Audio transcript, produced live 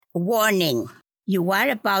Warning. You are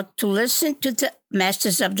about to listen to the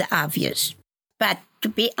Masters of the Obvious. But to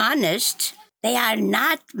be honest, they are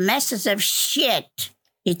not masters of shit.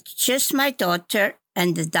 It's just my daughter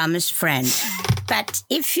and the dumbest friend. But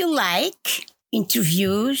if you like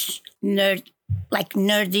interviews,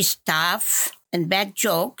 nerdy stuff, and bad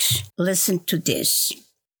jokes, listen to this.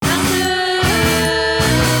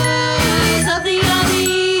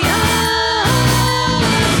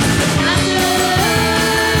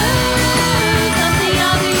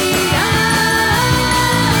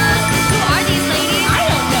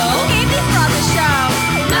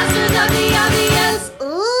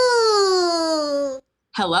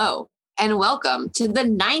 Hello, and welcome to the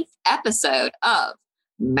 9th episode of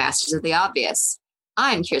Masters of the Obvious.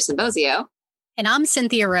 I'm Kirsten Bozio. And I'm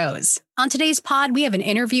Cynthia Rose. On today's pod, we have an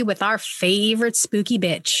interview with our favorite spooky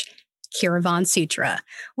bitch, Kira Von Sutra.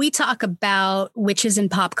 We talk about witches in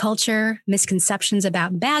pop culture, misconceptions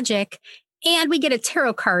about magic, and we get a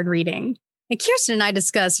tarot card reading. And Kirsten and I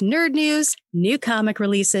discuss nerd news, new comic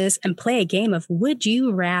releases, and play a game of Would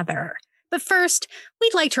You Rather. But first,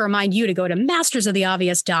 we'd like to remind you to go to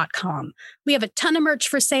mastersoftheobvious.com. We have a ton of merch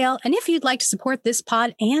for sale, and if you'd like to support this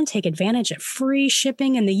pod and take advantage of free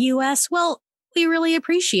shipping in the U.S., well, we really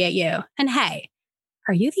appreciate you. And hey,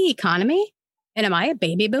 are you the economy? And am I a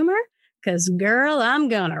baby boomer? Because, girl, I'm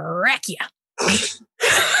gonna wreck you.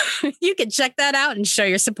 You can check that out and show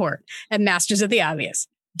your support at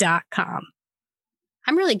mastersoftheobvious.com.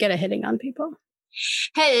 I'm really good at hitting on people.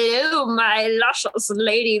 Hello, my luscious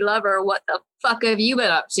lady lover. What the fuck have you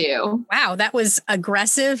been up to? Wow, that was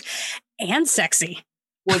aggressive and sexy.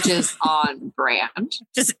 Which is on brand.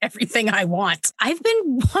 Just everything I want. I've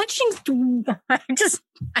been watching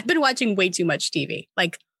way too much TV.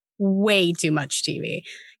 Like way too much TV.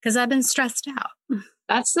 Because I've been stressed out.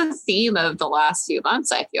 That's the theme of the last few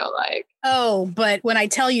months, I feel like. Oh, but when I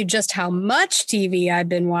tell you just how much TV I've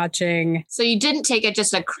been watching. So you didn't take it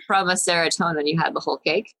just a crumb of serotonin, you had the whole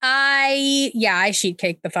cake? I sheet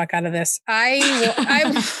caked the fuck out of this.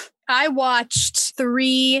 I watched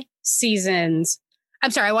 3 seasons.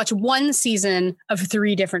 I'm sorry, I watched 1 season of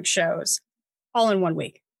 3 different shows all in 1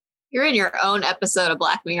 week. You're in your own episode of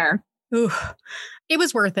Black Mirror. Ooh, it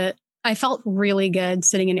was worth it. I felt really good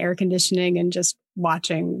sitting in air conditioning and just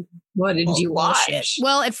watching. What did you watch? Shit.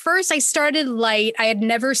 Well, at first I started light. I had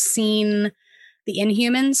never seen The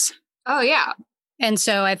Inhumans. Oh, yeah. And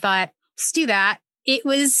so I thought, let's do that. It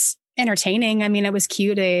was entertaining. I mean, it was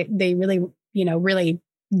cute. They really, really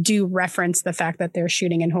do reference the fact that they're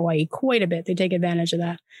shooting in Hawaii quite a bit. They take advantage of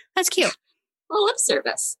that. That's cute. Well, lip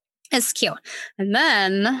service. It's cute. And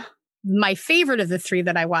then my favorite of the 3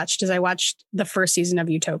 that I watched is I watched the first season of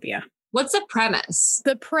Utopia. What's the premise?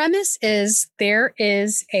 The premise is there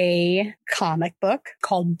is a comic book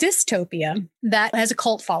called Dystopia that has a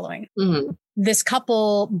cult following. Mm-hmm. This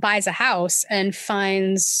couple buys a house and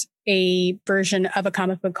finds a version of a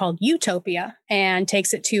comic book called Utopia and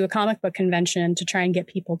takes it to a comic book convention to try and get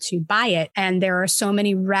people to buy it. And there are so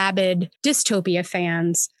many rabid Dystopia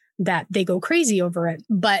fans that they go crazy over it.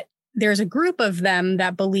 But there's a group of them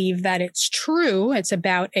that believe that it's true. It's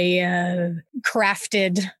about a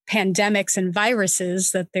crafted pandemics and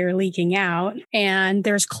viruses that they're leaking out. And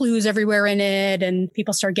there's clues everywhere in it. And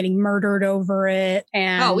people start getting murdered over it.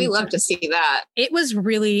 And we love to see that. It was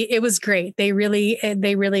great. They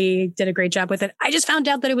really did a great job with it. I just found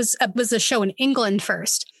out that it was a show in England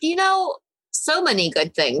first. So many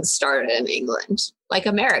good things started in England, like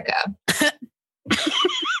America.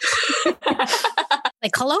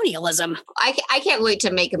 Like colonialism. I can't wait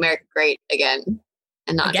to make America great again.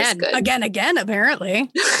 And not just good. Again, apparently.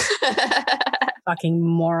 Fucking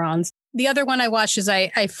morons. The other one I watched is I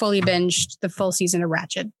fully binged the full season of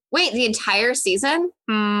Ratched. Wait, the entire season?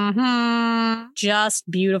 Mm-hmm. Just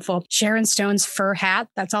beautiful. Sharon Stone's fur hat.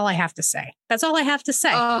 That's all I have to say.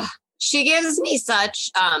 She gives me such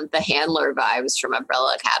the handler vibes from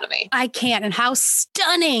Umbrella Academy. I can't. And how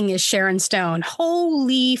stunning is Sharon Stone?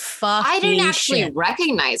 Holy fuck. I didn't actually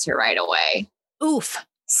recognize her right away. Oof.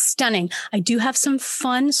 Stunning. I do have some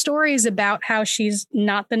fun stories about how she's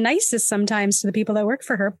not the nicest sometimes to the people that work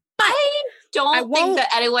for her. But I don't think that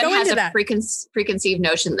anyone has a preconceived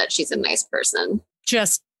notion that she's a nice person.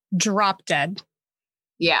 Just drop dead.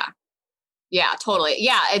 Yeah. Yeah, totally.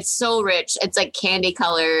 Yeah, it's so rich. It's like candy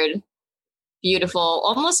colored. Beautiful,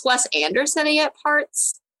 almost Wes Anderson-y at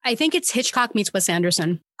parts. I think it's Hitchcock meets Wes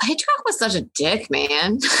Anderson. Hitchcock was such a dick,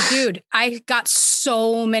 man. Dude, I got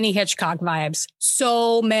so many Hitchcock vibes.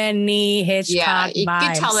 Yeah, you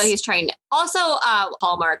can tell that he's trying to. Also,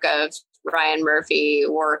 hallmark of Ryan Murphy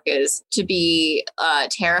work is to be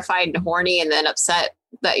terrified and horny and then upset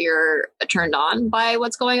that you're turned on by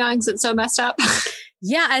what's going on because it's so messed up.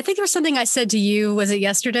 Yeah, I think there was something I said to you, was it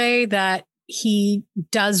yesterday, that he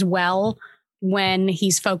does well when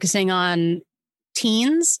he's focusing on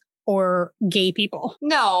teens or gay people.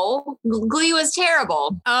 No, Glee was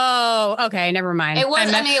terrible. Oh, okay, never mind. It was.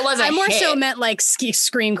 It was. I more so meant like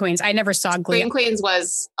Scream Queens. I never saw Glee. Scream Queens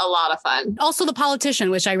was a lot of fun. Also, The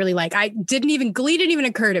Politician, which I really like. Glee didn't even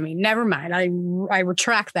occur to me. Never mind. I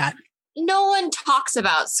retract that. No one talks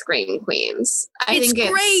about Scream Queens. I think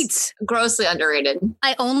it's great. Grossly underrated.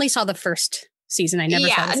 I only saw the first season. I never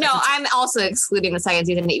saw the second season. I'm also excluding the second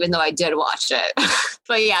season, even though I did watch it.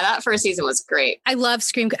 But yeah, that first season was great. I love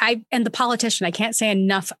Scream. And The Politician. I can't say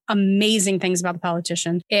enough amazing things about The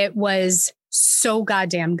Politician. It was so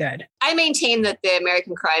goddamn good. I maintain that the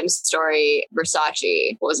American Crime Story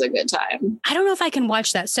Versace was a good time. I don't know if I can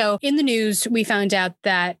watch that. So in the news, we found out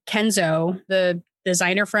that Kenzo, the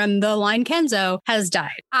designer from the line Kenzo, has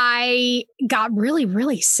died. I got really,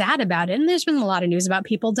 really sad about it. And there's been a lot of news about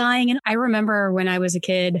people dying. And I remember when I was a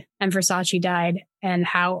kid and Versace died and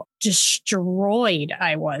how destroyed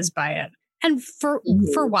I was by it. And for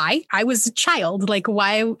why? I was a child. Like,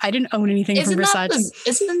 why? I didn't own anything from Versace.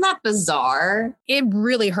 Isn't that bizarre? It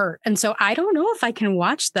really hurt. And so I don't know if I can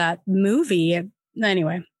watch that movie.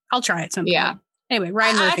 Anyway, I'll try it sometime. Yeah. Anyway,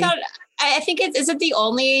 Ryan Murphy. I think is it the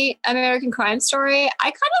only American Crime Story? I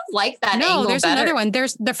kind of like that. No, there's another one.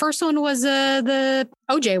 There's the first one was the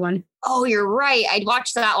OJ one. Oh, you're right. I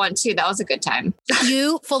watched that one too. That was a good time.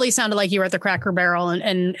 You fully sounded like you were at the Cracker Barrel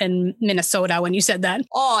in Minnesota when you said that.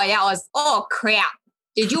 Oh crap.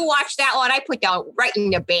 Did you watch that one? I put that right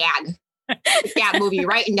in the bag. Put that movie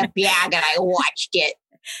right in the bag and I watched it.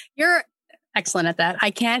 You're excellent at that.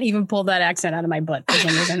 I can't even pull that accent out of my butt for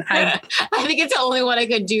some reason. I think it's the only one I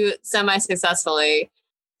could do semi-successfully.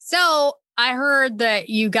 So I heard that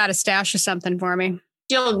you got a stash of something for me.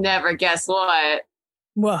 You'll never guess what.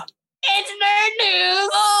 What? It's nerd news.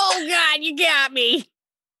 Oh, God, you got me.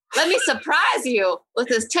 Let me surprise you with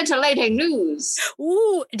this titillating news.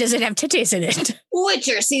 Ooh, does it have titties in it?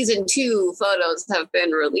 Witcher Season 2 photos have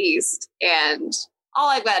been released, and all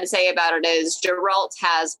I've got to say about it is Geralt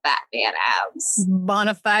has Batman abs.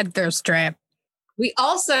 Bonafide thirst trap. We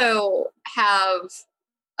also have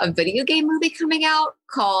a video game movie coming out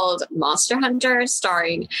called Monster Hunter,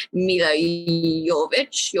 starring Mila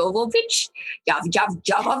Jovovich.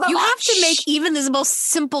 You have to make even the most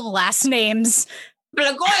simple last names.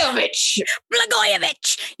 Blagojevich.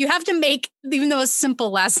 You have to make even those simple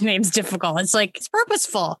last names difficult. It's like, it's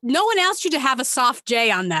purposeful. No one asked you to have a soft J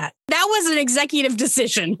on that. That was an executive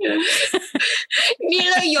decision.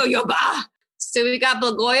 Mila Yoyoba. So we got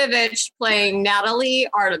Blagojevich playing Natalie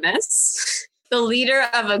Artemis, the leader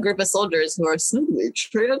of a group of soldiers who are suddenly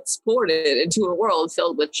transported into a world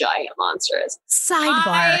filled with giant monsters.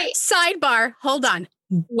 Sidebar. Hold on.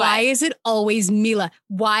 Why is it always Mila?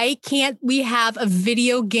 Why can't we have a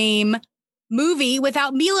video game movie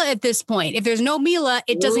without Mila at this point? If there's no Mila,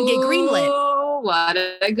 it doesn't get greenlit. Oh, what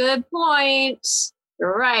a good point.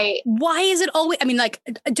 You're right. Why is it always,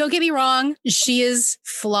 don't get me wrong. She is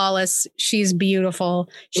flawless. She's beautiful.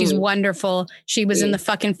 She's wonderful. She was in the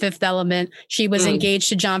fucking Fifth Element. She was engaged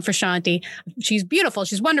to John Frusciante. She's beautiful.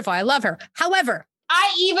 She's wonderful. I love her. However,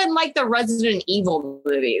 I even like the Resident Evil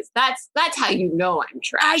movies. That's how you know I'm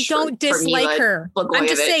trash. I don't dislike her. I'm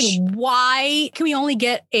just saying, why can we only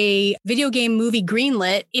get a video game movie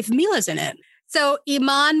greenlit if Mila's in it? So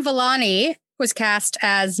Iman Vellani was cast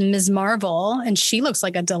as Ms. Marvel, and she looks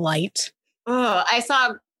like a delight. Oh, I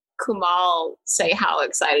saw Kumal say how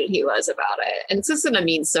excited he was about it. And it's just going to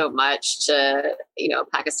mean so much to,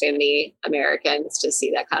 Pakistani Americans to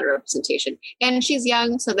see that kind of representation. And she's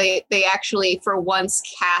young, so they actually, for once,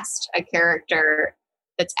 cast a character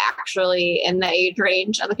that's actually in the age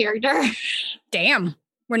range of the character. Damn.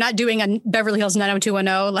 We're not doing a Beverly Hills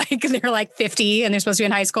 90210, like they're like 50 and they're supposed to be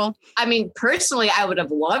in high school. I mean, personally, I would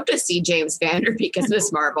have loved to see James Van Der Beek as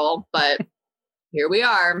Miss Marvel, but here we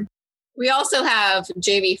are. We also have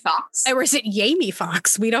Jamie Foxx. Or is it Jamie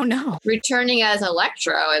Foxx? We don't know. Returning as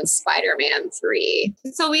Electro in Spider-Man 3.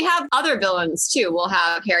 So we have other villains too. We'll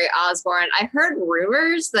have Harry Osborn. I heard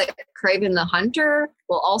rumors that Kraven the Hunter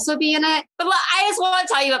will also be in it. But I just want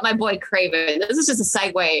to tell you about my boy Kraven. This is just a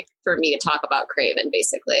segue for me to talk about Kraven,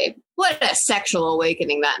 basically. What a sexual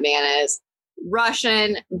awakening that man is.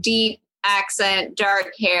 Russian, deep accent,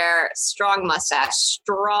 dark hair, strong mustache,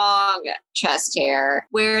 strong chest hair,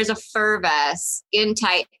 wears a fur vest, in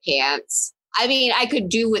tight pants. I mean, I could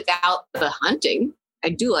do without the hunting. I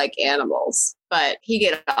do like animals. but he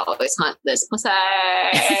could always hunt this pussy.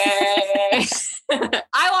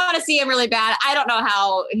 I want to see him really bad. I don't know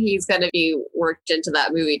how he's going to be worked into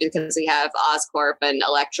that movie because we have Oscorp and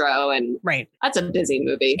Electro, and Right. That's a busy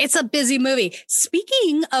movie. It's a busy movie.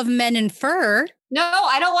 Speaking of Men in Fur. No,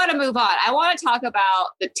 I don't want to move on. I want to talk about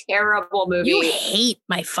the terrible movie. You hate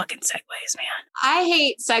my fucking segues, man. I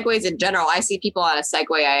hate segues in general. I see people on a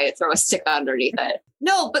Segway, I throw a stick underneath it.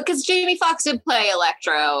 No, because Jamie Foxx did play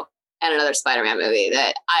Electro and another Spider-Man movie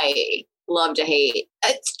that I love to hate.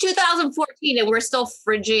 It's 2014 and we're still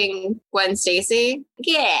fridging Gwen Stacy.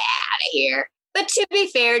 Get out of here. But to be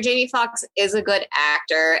fair, Jamie Foxx is a good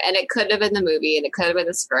actor, and it could have been the movie, and it could have been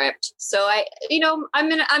the script. So I'm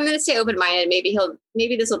gonna stay open minded.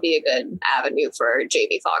 Maybe this will be a good avenue for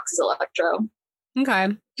Jamie Foxx's Electro.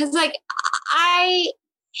 Okay. Because I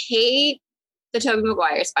hate the Tobey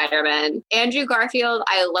Maguire Spider-Man. Andrew Garfield,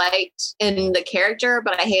 I liked in the character,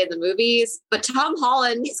 but I hated the movies. But Tom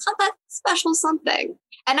Holland, he's got that special something,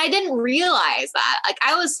 and I didn't realize that. Like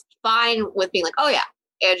I was fine with being like, oh yeah,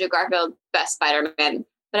 Andrew Garfield, best Spider-Man.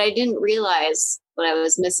 But I didn't realize what I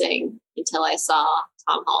was missing until I saw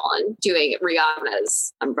Tom Holland doing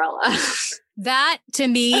Rihanna's Umbrella. That to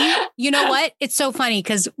me, you know what? It's so funny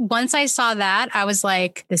because once I saw that, I was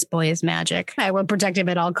like, this boy is magic. I will protect him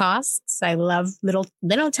at all costs. I love little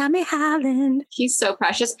Tommy Holland. He's so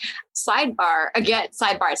precious. Sidebar.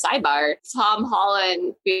 Tom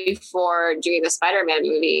Holland, before doing the Spider-Man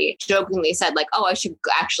movie, jokingly said like, oh, I should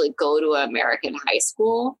actually go to an American high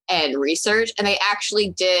school and research. And they actually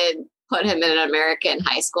did put him in an American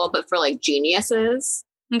high school, but for like geniuses.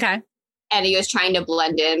 Okay. And he was trying to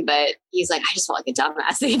blend in, but he's like, I just felt like a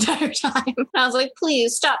dumbass the entire time. And I was like,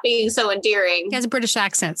 please stop being so endearing. He has a British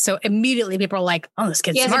accent. So immediately people are like, oh, this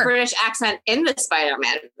kid's smart. He has smart. a British accent in the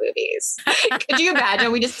Spider-Man movies. Could you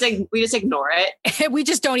imagine? We just ignore it. We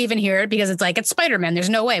just don't even hear it because it's like, it's Spider-Man. There's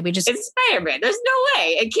no way. It's Spider-Man. There's no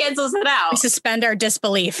way. It cancels it out. We suspend our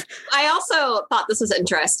disbelief. I also thought this was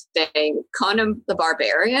interesting. Conan the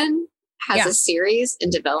Barbarian has a series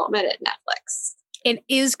in development at Netflix. And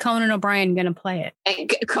is Conan O'Brien going to play it?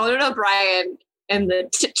 And Conan O'Brien and the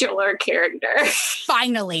titular character.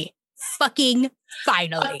 Finally. Fucking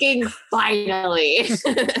finally. Yeah,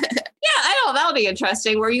 I don't know. That'll be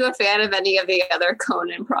interesting. Were you a fan of any of the other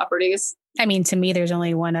Conan properties? I mean, to me, there's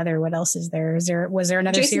only one other. What else is there? Was there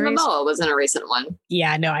another Jason series? Momoa was in a recent one.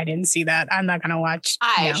 Yeah, no, I didn't see that. I'm not going to watch.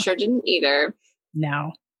 I sure didn't either.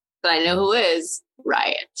 No. But I know who is.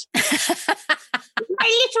 Riot.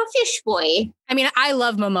 My little fish boy. I mean, I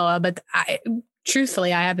love Momoa, but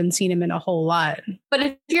truthfully, I haven't seen him in a whole lot. But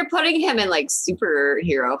if you're putting him in like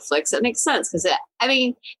superhero flicks, it makes sense. Because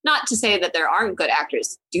not to say that there aren't good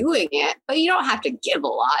actors doing it, but you don't have to give a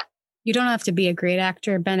lot. You don't have to be a great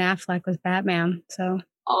actor. Ben Affleck was Batman. So.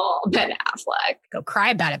 Oh, Ben Affleck. Go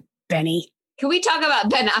cry about it, Benny. Can we talk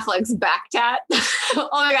about Ben Affleck's back tat? Oh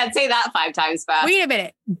my God, say that 5 times fast. Wait a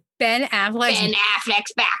minute. Ben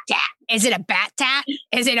Affleck's back tat. Is it a bat tat?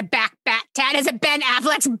 Is it a bat tat? Is it Ben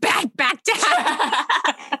Affleck's back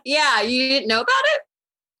tat? Yeah, you didn't know about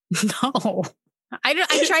it? No.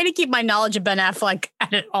 I try to keep my knowledge of Ben Affleck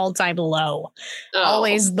at an all-time low. Oh.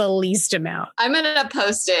 Always the least amount. I'm going to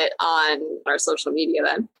post it on our social media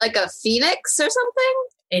then. Like a phoenix or something?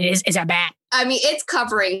 It's a bat. I mean, it's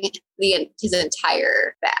covering his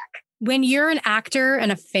entire back. When you're an actor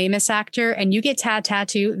and a famous actor and you get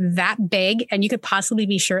tattoo that big and you could possibly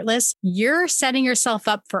be shirtless, you're setting yourself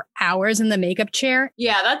up for hours in the makeup chair.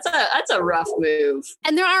 Yeah, that's a rough move.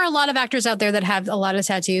 And there are a lot of actors out there that have a lot of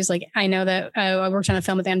tattoos. Like I know that I worked on a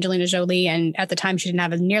film with Angelina Jolie, and at the time she didn't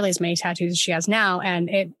have nearly as many tattoos as she has now. And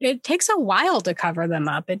it takes a while to cover them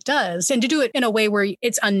up. It does. And to do it in a way where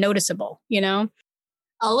it's unnoticeable, you know?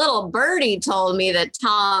 A little birdie told me that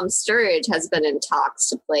Tom Sturridge has been in talks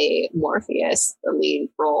to play Morpheus, the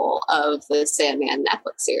lead role of the Sandman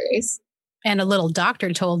Netflix series. And a little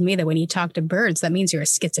doctor told me that when you talk to birds, that means you're a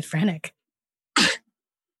schizophrenic.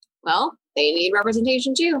 Well, they need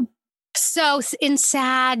representation too. So in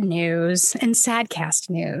sad news, in Sadcast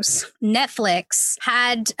news, Netflix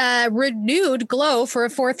had renewed Glow for a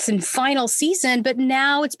 4th and final season, but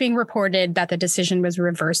now it's being reported that the decision was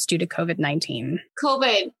reversed due to COVID-19.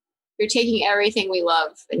 COVID, you're taking everything we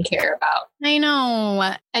love and care about. I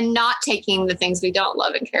know. And not taking the things we don't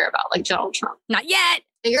love and care about, like Donald Trump. Not yet.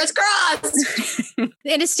 Fingers crossed.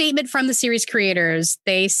 In a statement from the series creators,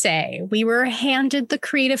 they say, we were handed the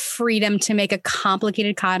creative freedom to make a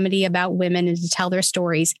complicated comedy about women and to tell their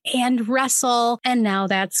stories and wrestle. And now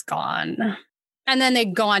that's gone. And then they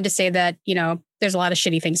go on to say that, you know, there's a lot of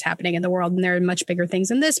shitty things happening in the world and there are much bigger things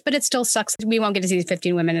than this, but it still sucks. We won't get to see these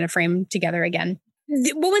 15 women in a frame together again.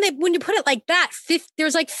 Well, when you put it like that,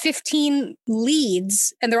 there's like 15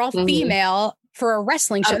 leads and they're all female for a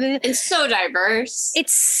wrestling show. It's so diverse.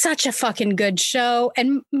 It's such a fucking good show.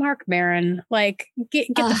 And Mark Maron, like, get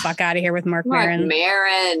the fuck out of here with Mark Maron.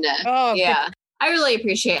 Oh, yeah. I really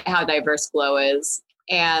appreciate how diverse Glow is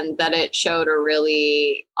and that it showed a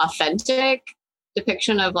really authentic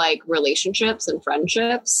depiction of like relationships and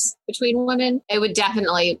friendships between women. It would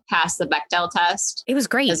definitely pass the Bechdel test. It was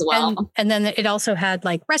great as well. And then it also had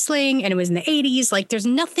like wrestling and it was in the 80s. Like there's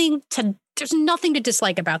nothing to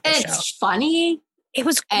dislike about this show. It's funny. It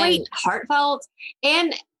was great. And heartfelt.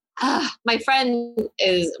 And my friend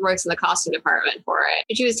works in the costume department for it.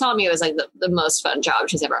 And she was telling me it was like the most fun job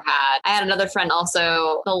she's ever had. I had another friend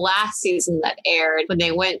also, the last season that aired, when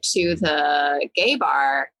they went to the gay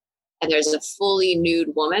bar and there's a fully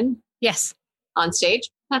nude woman. Yes. On stage.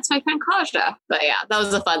 That's my friend Kajda. But yeah, that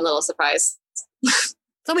was a fun little surprise. It's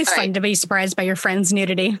always fun to be surprised by your friend's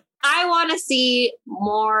nudity. I want to see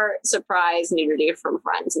more surprise nudity from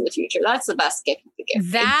friends in the future. That's the best gift you could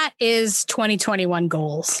give. That is 2021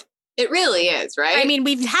 goals. It really is, right? I mean,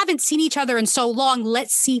 we haven't seen each other in so long.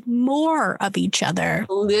 Let's see more of each other.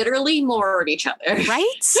 Literally more of each other. Right?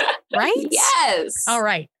 Right? Yes. All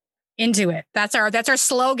right. Into it. That's our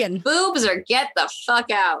slogan. Boobs or get the fuck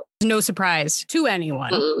out. No surprise to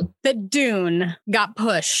anyone that Dune got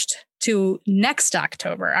pushed to next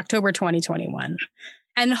October 2021.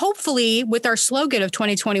 And hopefully with our slogan of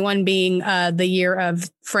 2021 being the year of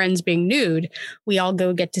friends being nude, we all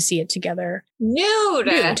go get to see it together.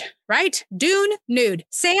 Nude. Right? Dune, nude.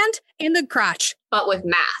 Sand in the crotch. But with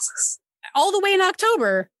masks. All the way in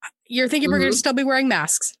October. You're thinking we're going to still be wearing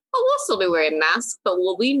masks? Oh, we'll still be wearing masks, but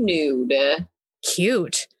we'll be nude.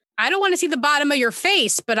 Cute. I don't want to see the bottom of your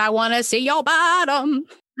face, but I want to see your bottom.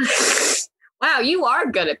 Wow, you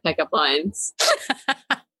are good at pickup lines.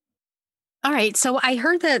 All right. So I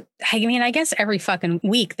heard that, I mean, I guess every fucking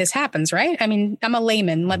week this happens, right? I mean, I'm a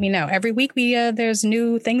layman. Let me know. Every week there's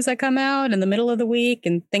new things that come out in the middle of the week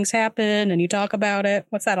and things happen and you talk about it.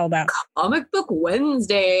 What's that all about? Comic Book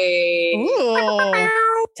Wednesday. Ooh.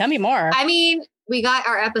 Tell me more. I mean, we got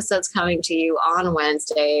our episodes coming to you on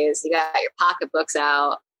Wednesdays. You got your pocketbooks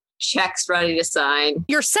out. Checks ready to sign.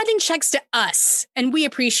 You're sending checks to us and we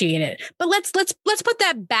appreciate it. But let's put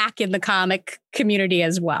that back in the comic community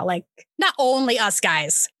as well. Like not only us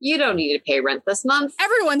guys. You don't need to pay rent this month.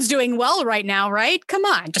 Everyone's doing well right now, right? Come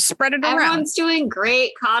on, just spread it around. Everyone's doing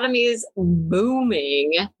great. Economy's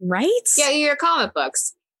booming. Right? Get your comic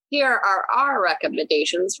books. Here are our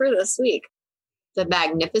recommendations for this week. The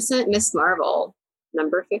Magnificent Miss Marvel,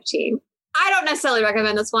 number 15. I don't necessarily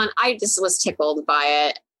recommend this one. I just was tickled by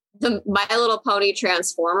it. The My Little Pony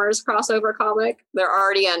Transformers crossover comic. They're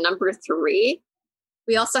already on number 3.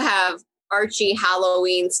 We also have Archie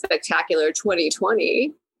Halloween Spectacular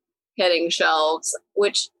 2020 hitting shelves,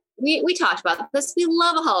 which we talked about this. We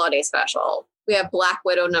love a holiday special. We have Black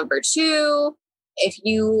Widow number 2. If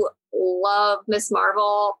you love Miss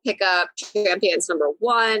Marvel, pick up Champions number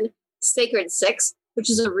 1, Sacred 6, which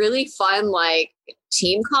is a really fun like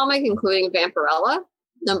team comic, including Vampirella.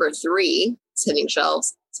 Number 3 is hitting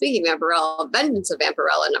shelves. Speaking of Vampirella, Vengeance of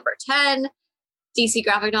Vampirella, number 10. DC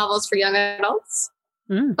graphic novels for young adults.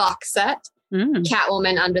 Box set.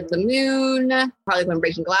 Catwoman Under the Moon. Harley Quinn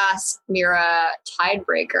Breaking Glass. Mira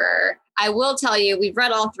Tidebreaker. I will tell you, we've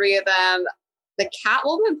read all 3 of them. The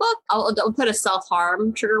Catwoman book, I'll put a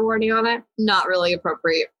self-harm trigger warning on it. Not really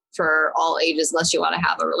appropriate for all ages unless you want to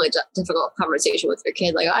have a really difficult conversation with your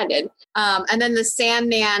kid like I did. And then the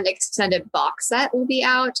Sandman extended box set will be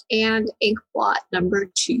out and Inkblot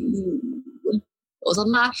number 2. Those are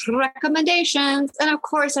my recommendations. And of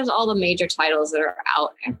course, there's all the major titles that are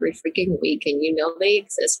out every freaking week and you know they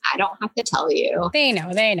exist. I don't have to tell you. They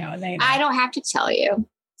know. I don't have to tell you.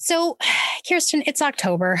 So, Kirsten, it's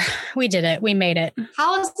October. We did it. We made it.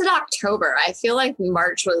 How is it October? I feel like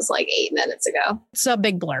March was like 8 minutes ago. It's a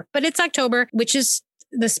big blur, but it's October, which is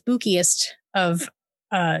the spookiest of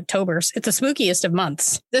Tobers. It's the spookiest of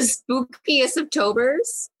months. The spookiest of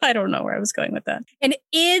Tobers? I don't know where I was going with that. And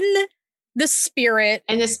in the spirit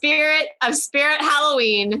of Spirit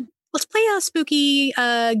Halloween, let's play a spooky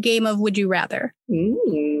game of Would You Rather.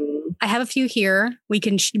 I have a few here. We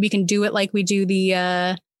can do it like we do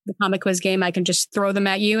the comic quiz game. I can just throw them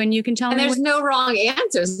at you and you can tell me. And there's no wrong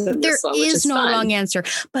answers. There is no wrong answer,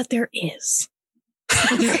 but there is.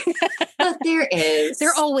 But there is.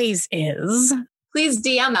 There always is. Please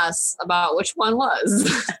DM us about which one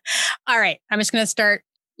was. All right. I'm just going to start.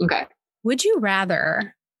 Okay. Would you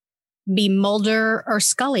rather be Mulder or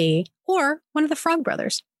Scully or one of the Frog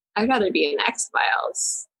Brothers? I'd rather be in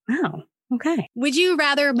X-Files. Oh, Okay. Would you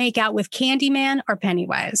rather make out with Candyman or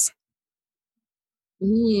Pennywise?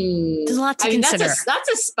 There's a lot to consider. That's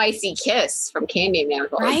a spicy kiss from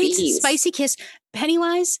Candyman. Right? Spicy kiss.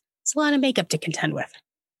 Pennywise, it's a lot of makeup to contend with.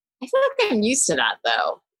 I feel like I'm used to that,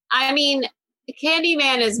 though. I mean,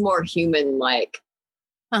 Candyman is more human-like.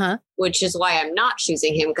 Which is why I'm not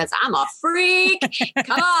choosing him, because I'm a freak.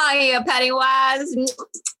 Come on here, Pennywise.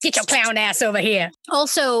 Get your clown ass over here.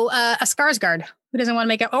 Also, a Skarsgård, who doesn't want to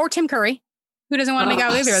make out, or Tim Curry, who doesn't want to make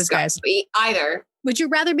out with either of those guys. Either. Would you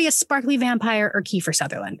rather be a sparkly vampire or Kiefer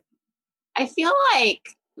Sutherland? I feel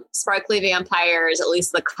like sparkly vampires, at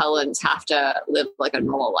least the Cullens, have to live like a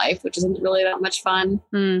normal life, which isn't really that much fun.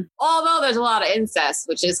 Although there's a lot of incest,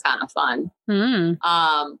 which is kind of fun.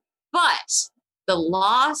 But the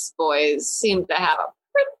Lost Boys seem to have a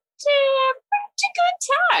pretty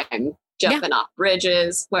good time. Jumping off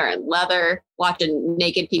bridges, wearing leather, watching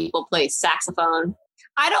naked people play saxophone.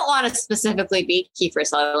 I don't want to specifically be Kiefer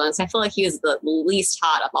Sutherland. I feel like he was the least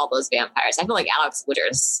hot of all those vampires. I feel like Alex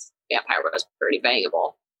Winter's vampire was pretty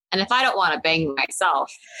bangable. And if I don't want to bang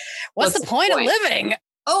myself, what's the point of living?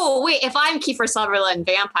 Oh, wait, if I'm Kiefer Sutherland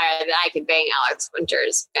vampire, then I can bang Alex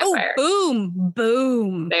Winter's vampire. Oh,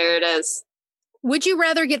 boom. There it is. Would you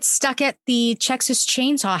rather get stuck at the Texas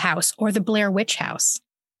Chainsaw House or the Blair Witch House?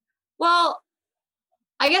 Well,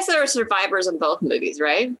 I guess there were survivors in both movies,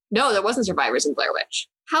 right? No, there wasn't survivors in Blair Witch.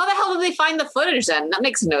 How the hell did they find the footage then? That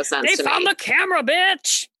makes no sense to me. They found the camera,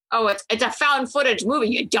 bitch! Oh, it's a found footage movie,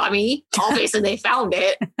 you dummy. Obviously, they found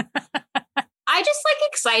it. I just like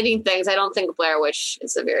exciting things. I don't think Blair Witch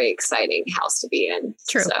is a very exciting house to be in.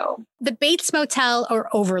 True. So, the Bates Motel or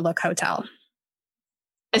Overlook Hotel?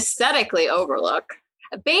 Aesthetically, Overlook.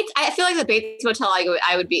 I feel like the Bates Motel, I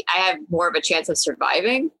have more of a chance of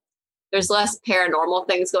surviving. There's less paranormal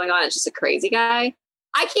things going on. It's just a crazy guy.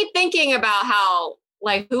 I keep thinking about how,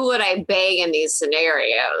 like, who would I bang in these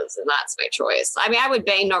scenarios? And that's my choice. I mean, I would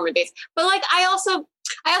bang Norman Bates, but like, I also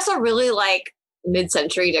really like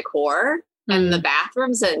mid-century decor and the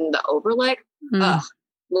bathrooms and the Overlook. Ugh,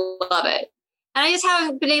 love it. And I just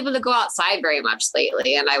haven't been able to go outside very much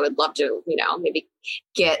lately. And I would love to, maybe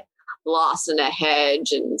get lost in a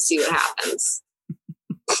hedge and see what happens.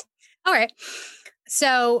 All right.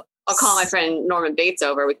 So I'll call my friend Norman Bates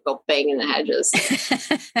over. We can go bang in the hedges. Is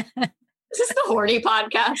this the horny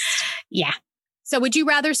podcast? Yeah. So would you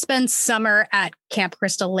rather spend summer at Camp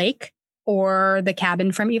Crystal Lake or the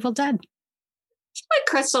cabin from Evil Dead? I feel like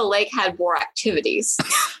Crystal Lake had more activities.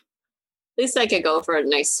 At least I could go for a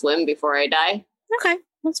nice swim before I die. Okay,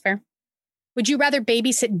 that's fair. Would you rather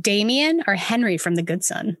babysit Damien or Henry from The Good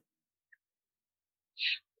Son?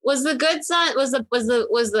 Was the Good Son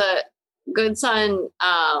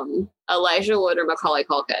Elijah Wood or Macaulay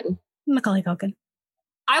Culkin? Macaulay Culkin.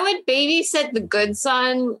 I would babysit the Good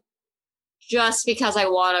Son just because I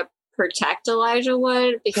want to protect Elijah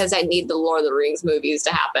Wood, because I need the Lord of the Rings movies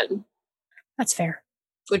to happen. That's fair.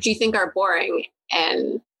 Which you think are boring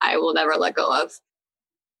and I will never let go of.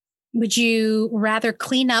 Would you rather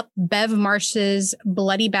clean up Bev Marsh's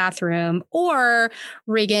bloody bathroom or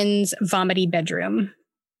Regan's vomity bedroom?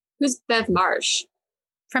 Who's Bev Marsh?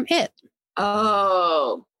 From It.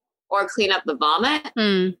 Oh, or clean up the vomit?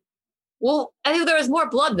 Well, I think there was more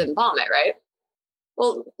blood than vomit, right?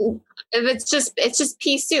 Well, if it's just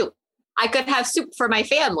pea soup. I could have soup for my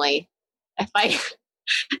family if I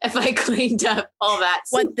cleaned up all that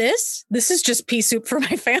soup. What, this? This is just pea soup for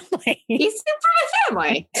my family. Pea soup for my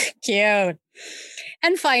family. Cute.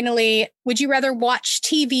 And finally, would you rather watch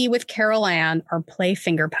TV with Carol Ann or play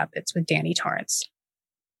finger puppets with Danny Torrance?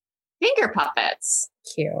 Finger puppets.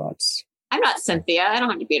 Cute. I'm not Cynthia. I don't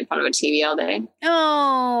have to be in front of a TV all day.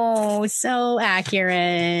 Oh, so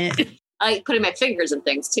accurate. I like putting my fingers in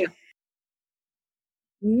things too.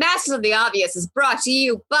 Masters of the Obvious is brought to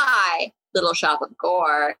you by Little Shop of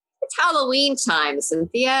Gore. It's Halloween time,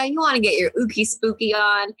 Cynthia. You want to get your ooky spooky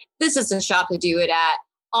on? This is the shop to do it at.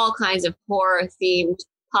 All kinds of horror-themed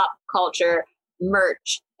pop culture,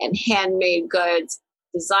 merch, and handmade goods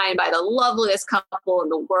designed by the loveliest couple in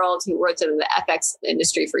the world who worked in the FX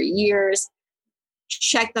industry for years.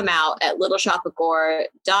 Check them out at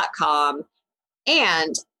littleshopofgore.com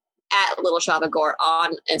and at Little Shop of Gore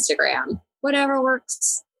on Instagram. Whatever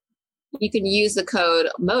works. You can use the code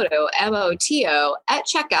MOTO, M-O-T-O, at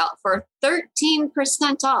checkout for 13%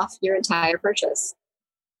 off your entire purchase.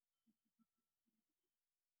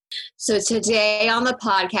 So today on the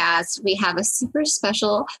podcast, we have a super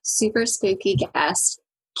special, super spooky guest,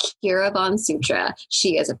 Kira Von Sutra.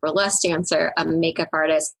 She is a burlesque dancer, a makeup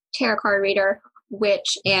artist, tarot card reader,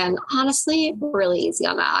 witch, and honestly, really easy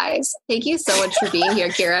on the eyes. Thank you so much for being here,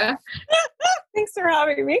 Kira. Thanks for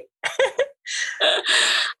having me.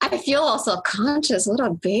 I feel all self-conscious. What a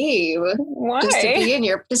babe. Why? Just to be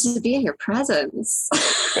in your presence.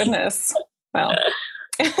 Goodness. Well,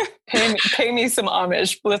 pay me some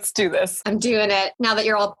homage. Let's do this. I'm doing it now that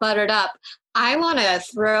you're all buttered up. I want to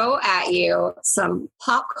throw at you some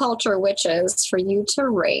pop culture witches for you to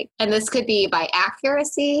rate. And this could be by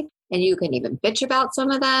accuracy, and you can even bitch about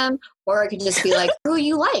some of them, or it could just be like who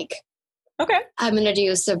you like. Okay. I'm going to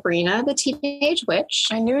do Sabrina the Teenage Witch.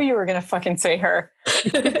 I knew you were going to fucking say her.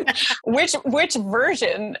 Which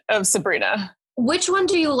version of Sabrina? Which one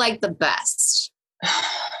do you like the best?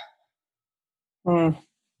 I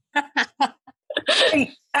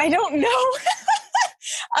don't know.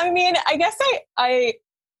 I mean, I guess I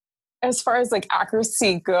as far as like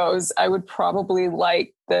accuracy goes, I would probably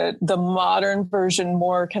like the modern version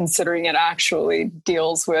more, considering it actually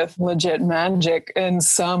deals with legit magic in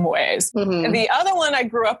some ways. Mm-hmm. And the other one I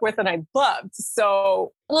grew up with and I loved.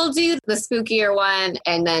 So we'll do the spookier one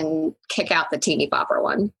and then kick out the teeny bopper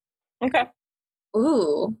one. Okay.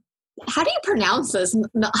 Ooh. How do you pronounce this?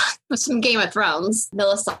 Some Game of Thrones.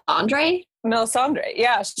 Melisandre? Melisandre.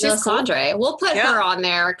 Yeah. She's Melisandre. Cool. We'll put her on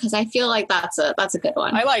there because I feel like that's a good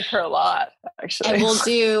one. I like her a lot, actually. And we'll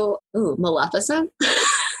do Maleficent.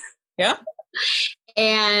 Yeah.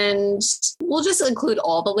 And we'll just include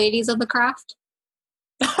all the ladies of the craft.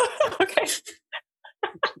 Okay.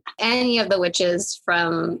 Any of the witches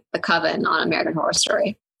from the Coven on American Horror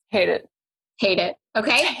Story. Hate it.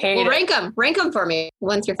 Okay. Rank them. Rank them for me.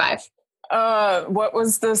 1 through 5. What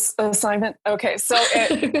was this assignment? Okay. So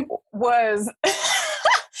it was,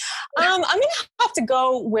 I'm going to have to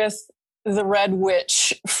go with the Red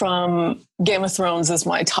Witch from Game of Thrones as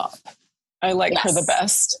my top. I like her the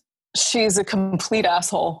best. She's a complete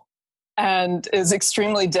asshole and is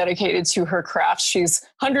extremely dedicated to her craft. She's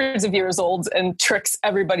hundreds of years old and tricks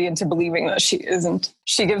everybody into believing that she isn't.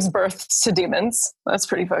 She gives birth to demons. That's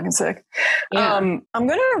pretty fucking sick. Yeah. I'm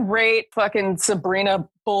going to rate fucking Sabrina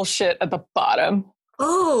bullshit at the bottom.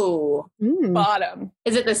 Oh. Bottom.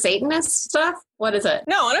 Is it the Satanist stuff? What is it?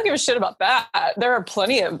 No, I don't give a shit about that. There are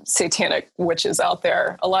plenty of satanic witches out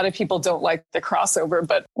there. A lot of people don't like the crossover,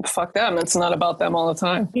 but fuck them. It's not about them all the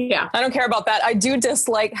time. Yeah. I don't care about that. I do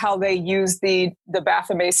dislike how they use the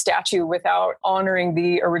Baphomet statue without honoring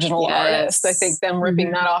the original artist. I think them ripping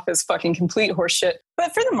that off is fucking complete horseshit.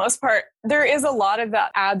 But for the most part, there is a lot of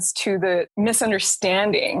that adds to the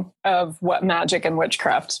misunderstanding of what magic and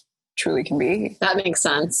witchcraft truly can be. That makes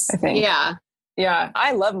sense. I think. Yeah. Yeah.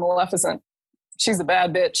 I love Maleficent. She's a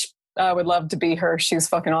bad bitch. I would love to be her. She's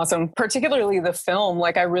fucking awesome. Particularly the film.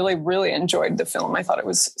 Like, I really, really enjoyed the film. I thought it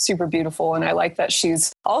was super beautiful. And I like that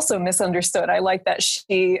she's also misunderstood. I like that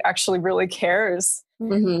she actually really cares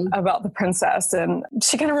about the princess. And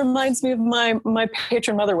she kind of reminds me of my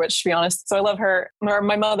patron mother witch, to be honest. So I love her. Or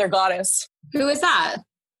my mother goddess. Who is that?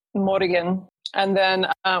 Morrigan. And then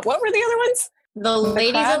what were the other ones? The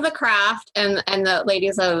ladies of the craft and the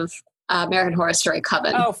ladies of American Horror Story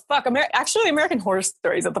Coven. Oh, fuck. Actually, American Horror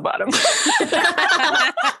Story's at the bottom. Let's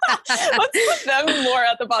put them more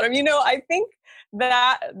at the bottom. You know, I think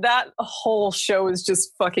that whole show is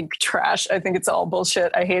just fucking trash. I think it's all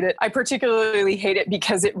bullshit. I hate it. I particularly hate it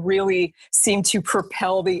because it really seemed to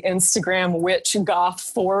propel the Instagram witch goth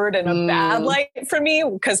forward in a bad light for me,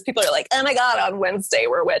 because people are like, oh my God, on Wednesday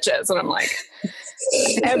we're witches. And I'm like,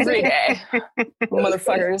 every day,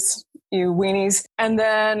 motherfuckers. You weenies. And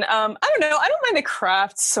then, I don't know. I don't mind the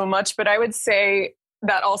craft so much, but I would say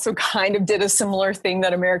that also kind of did a similar thing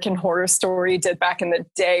that American Horror Story did back in the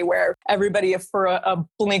day, where everybody for a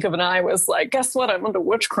blink of an eye was like, guess what? I'm into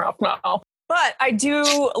witchcraft now. But I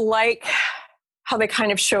do like how they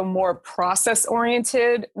kind of show more process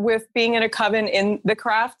oriented with being in a coven in the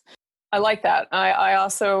craft. I like that. I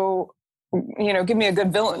also, you know, give me a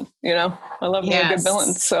good villain, you know, I love me a good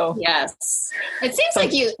villain. So yes, it seems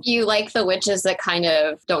like you like the witches that kind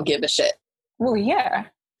of don't give a shit. Well, yeah,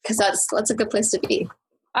 because that's a good place to be.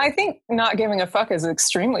 I think not giving a fuck is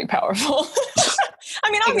extremely powerful.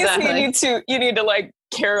 I mean, obviously you need to like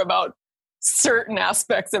care about certain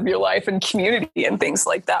aspects of your life and community and things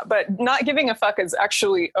like that. But not giving a fuck is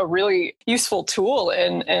actually a really useful tool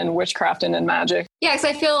in witchcraft and in magic. Yeah, because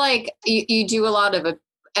I feel like you do a lot of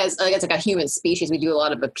as like a human species, we do a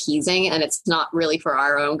lot of appeasing, and it's not really for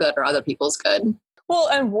our own good or other people's good. Well,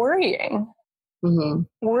 and worrying.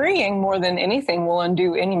 Worrying more than anything will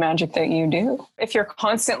undo any magic that you do. If you're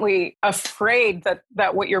constantly afraid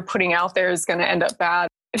that what you're putting out there is going to end up bad,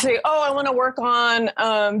 say, oh, I want to work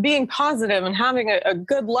on being positive and having a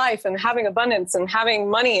good life and having abundance and having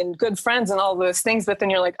money and good friends and all those things. But then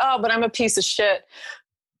you're like, oh, but I'm a piece of shit.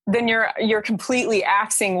 Then you're completely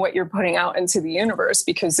axing what you're putting out into the universe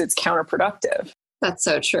because it's counterproductive. That's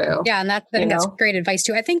so true. Yeah. And I think that's great advice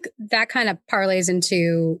too. I think that kind of parlays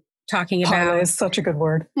into talking about. Parlay is such a good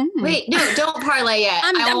word. Wait, no, don't parlay yet.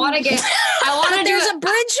 I want to do There's a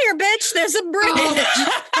bridge here, bitch. There's a bridge.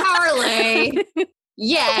 Parlay.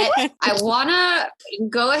 Yet, I want to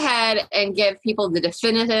go ahead and give people the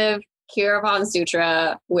definitive Kira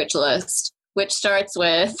Sutra witch list, which starts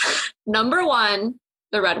with number 1,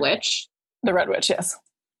 the Red Witch. The Red Witch, yes.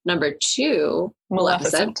 Number 2,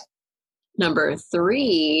 Maleficent. Number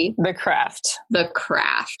 3, The Craft. The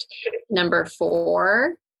Craft. Number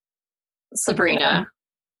 4, Sabrina.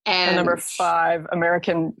 And number 5,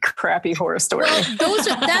 American Crappy Horror Story. Well,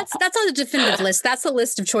 that's on the definitive list. That's the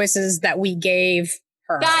list of choices that we gave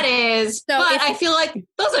her. That is, so but I feel like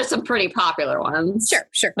those are some pretty popular ones.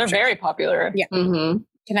 Sure. They're very popular. Yeah. Mm-hmm.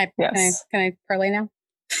 Can I parlay now?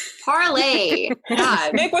 Parlay.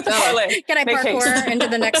 God. Make with the parlay. Can I parkour into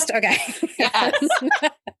the next? Okay. Yes.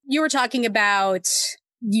 You were talking about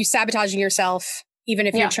you sabotaging yourself, even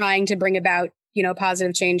if you're trying to bring about,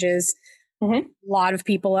 positive changes. Mm-hmm. A lot of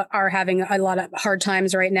people are having a lot of hard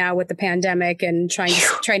times right now with the pandemic and trying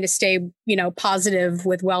to stay, positive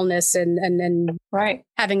with wellness and right.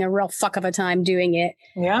 having a real fuck of a time doing it.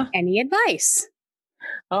 Yeah. Any advice?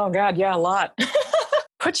 Oh God. Yeah. A lot.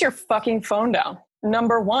 Put your fucking phone down.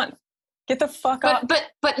 Number 1, get the fuck up.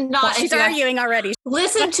 But not. Well, she's arguing already.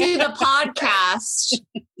 Listen to the podcast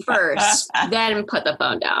first, then put the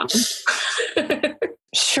phone down.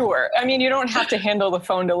 Sure. I mean, you don't have to handle the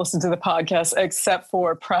phone to listen to the podcast except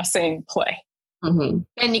for pressing play. Mm-hmm.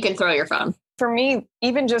 And you can throw your phone. For me,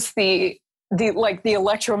 even just the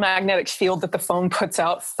electromagnetic field that the phone puts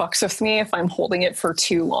out fucks with me if I'm holding it for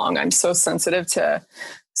too long. I'm so sensitive to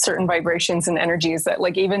certain vibrations and energies that,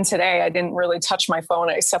 like, even today, I didn't really touch my phone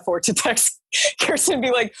except for to text Kirsten and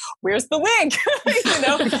be like, where's the link?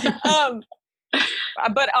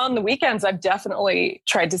 But on the weekends, I've definitely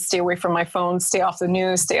tried to stay away from my phone, stay off the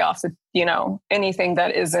news, stay off the, anything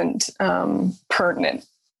that isn't pertinent.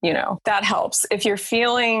 That helps. If you're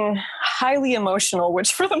feeling highly emotional,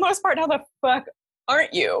 which for the most part, how the fuck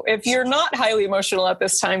aren't you? If you're not highly emotional at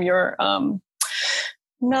this time, you're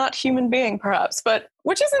not human being, perhaps, but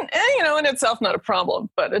which isn't, in itself not a problem,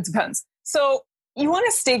 but it depends. So you want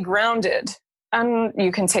to stay grounded. And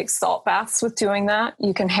you can take salt baths with doing that.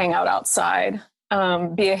 You can hang out outside,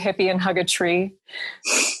 be a hippie and hug a tree.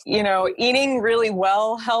 Eating really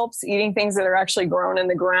well helps. Eating things that are actually grown in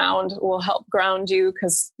the ground will help ground you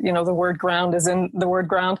because, the word ground is in the word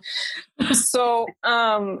ground. So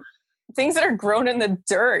things that are grown in the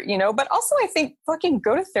dirt, but also I think fucking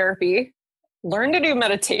go to therapy, learn to do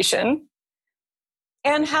meditation,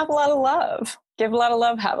 and have a lot of love. Give a lot of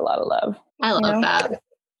love, have a lot of love. I love that.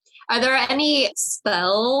 Are there any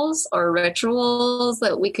spells or rituals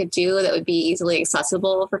that we could do that would be easily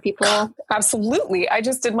accessible for people? Absolutely. I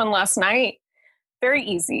just did one last night. Very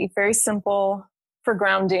easy, very simple for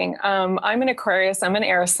grounding. I'm an Aquarius. I'm an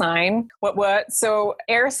air sign. What? So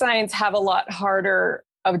air signs have a lot harder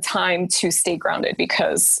of time to stay grounded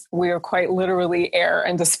because we are quite literally air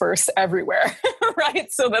and dispersed everywhere, right?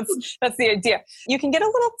 So that's the idea. You can get a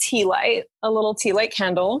little tea light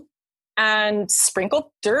candle, and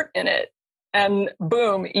sprinkle dirt in it. And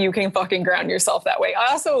boom, you can fucking ground yourself that way.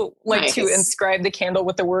 I also like to inscribe the candle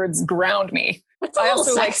with the words ground me. That's a little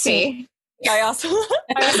sexy. I also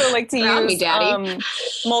like to ground use me, Daddy.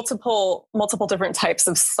 multiple different types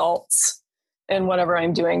of salts in whatever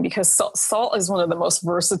I'm doing because salt is one of the most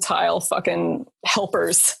versatile fucking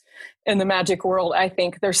helpers in the magic world. I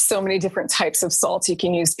think there's so many different types of salts. You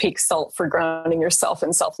can use pink salt for grounding yourself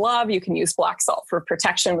and self-love. You can use black salt for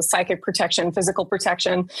protection with psychic protection, physical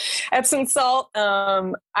protection. Epsom salt.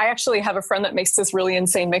 I actually have a friend that makes this really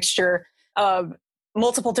insane mixture of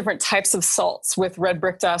multiple different types of salts with red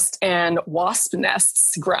brick dust and wasp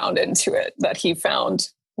nests ground into it that he found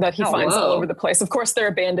that he finds all over the place. Of course, they're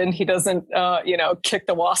abandoned. He doesn't, kick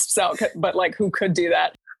the wasps out, but like who could do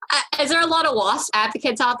that? Is there a lot of wasp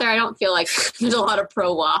advocates out there? I don't feel like there's a lot of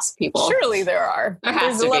pro wasp people. Surely there are.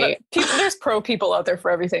 There's a lot of people. There's pro people out there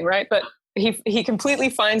for everything, right? But he completely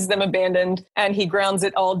finds them abandoned and he grounds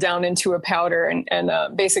it all down into a powder.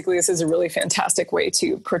 And basically, this is a really fantastic way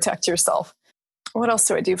to protect yourself. What else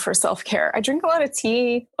do I do for self-care? I drink a lot of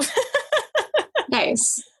tea.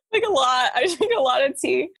 Nice. Like a lot. I drink a lot of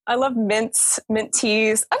tea. I love mint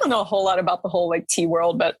teas. I don't know a whole lot about the whole like tea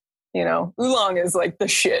world, but oolong is like the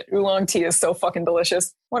shit. Oolong tea is so fucking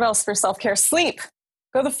delicious. What else for self-care? Sleep.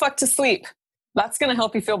 Go the fuck to sleep. That's going to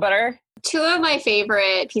help you feel better. Two of my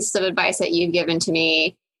favorite pieces of advice that you've given to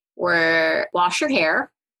me were wash your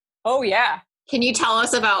hair. Oh, yeah. Can you tell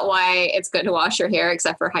us about why it's good to wash your hair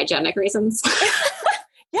except for hygienic reasons?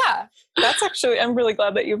 Yeah, that's actually, I'm really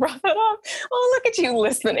glad that you brought that up. Oh, look at you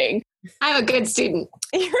listening. I'm a good student.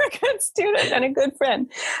 You're a good student and a good friend.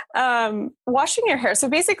 Washing your hair. So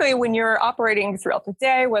basically when you're operating throughout the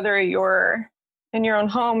day, whether you're in your own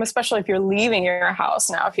home, especially if you're leaving your house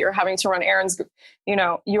now, if you're having to run errands, you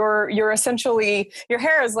know, you're essentially, your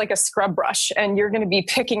hair is like a scrub brush and you're going to be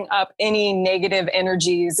picking up any negative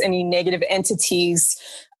energies, any negative entities,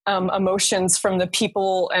 emotions from the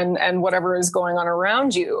people and whatever is going on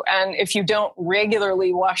around you. And if you don't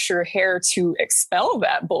regularly wash your hair to expel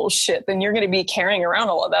that bullshit, then you're going to be carrying around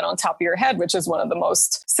all of that on top of your head, which is one of the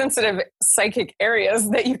most sensitive psychic areas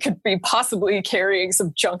that you could be possibly carrying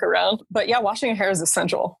some junk around. But yeah, washing your hair is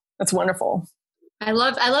essential. It's wonderful. I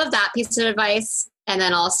love that piece of advice. And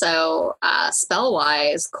then also spell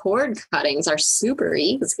wise, cord cuttings are super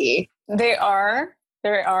easy. They are,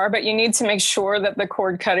 but you need to make sure that the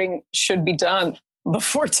cord cutting should be done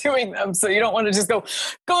before doing them. So you don't want to just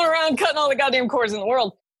going around cutting all the goddamn cords in the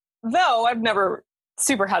world. Though I've never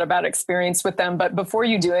super had a bad experience with them. But before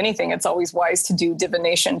you do anything, it's always wise to do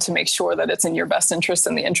divination to make sure that it's in your best interest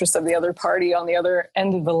and the interest of the other party on the other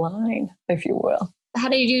end of the line, if you will. How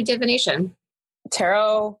do you do divination?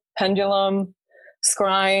 Tarot, pendulum,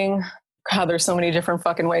 scrying. God, there's so many different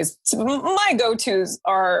fucking ways. My go-tos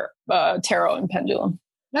are tarot and pendulum.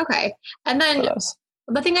 Okay. And then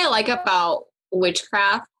the thing I like about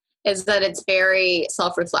witchcraft is that it's very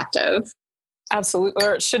self-reflective. Absolutely.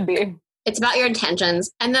 Or it should be. It's about your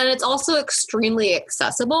intentions. And then it's also extremely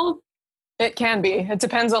accessible. It can be. It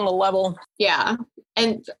depends on the level. Yeah.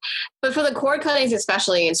 But for the cord cuttings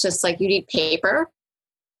especially, it's just like you need paper,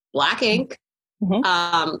 black ink,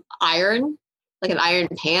 iron, like an iron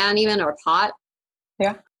pan even, or pot.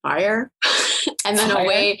 Yeah. Fire. And then a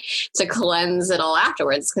way to cleanse it all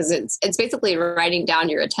afterwards, because it's basically writing down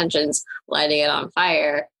your intentions, lighting it on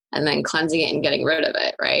fire, and then cleansing it and getting rid of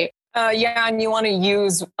it, right? Yeah, and you want to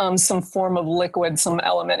use some form of liquid, some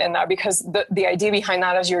element in that, because the idea behind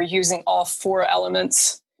that is you're using all four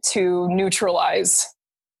elements to neutralize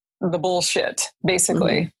the bullshit,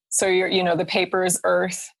 basically. Mm-hmm. So the paper is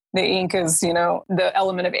earth. The ink is, the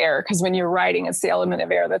element of air, because when you're writing, it's the element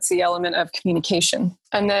of air. That's the element of communication.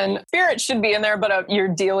 And then spirit should be in there, but you're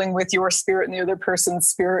dealing with your spirit and the other person's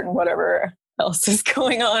spirit and whatever else is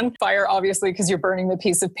going on. Fire, obviously, because you're burning the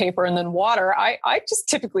piece of paper. And then water. I just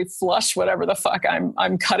typically flush whatever the fuck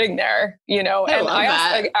I'm cutting there,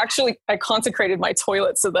 I consecrated my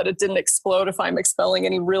toilet so that it didn't explode if I'm expelling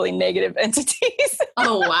any really negative entities.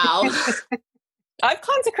 Oh, wow. I've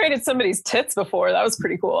consecrated somebody's tits before. That was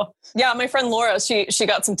pretty cool. Yeah, my friend Laura, she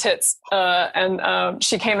got some tits, and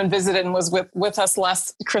she came and visited and was with us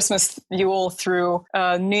last Christmas Yule through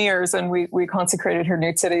New Year's, and we consecrated her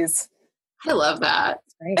new titties. I love that.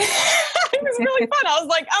 Great. It was really fun. I was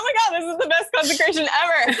like, oh my God, this is the best consecration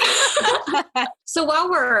ever. So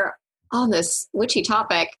while we're on this witchy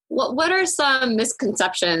topic, what are some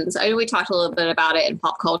misconceptions? I know we talked a little bit about it in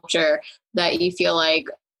pop culture that you feel like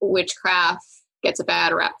witchcraft gets a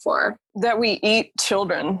bad rap for. That we eat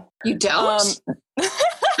children. You don't?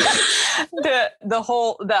 The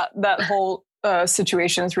whole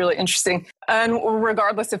situation is really interesting. And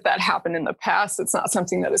regardless if that happened in the past, it's not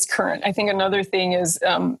something that is current. I think another thing is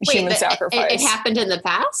human sacrifice. It happened in the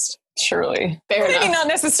past? Surely. Maybe not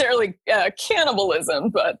necessarily cannibalism,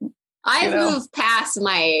 but I've moved past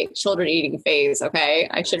my children eating phase, okay?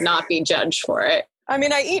 I should not be judged for it. I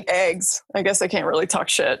mean, I eat eggs. I guess I can't really talk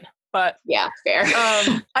shit. But yeah, fair.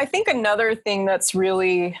 I think another thing that's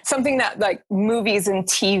really something that like movies and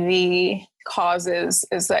TV causes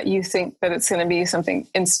is that you think that it's going to be something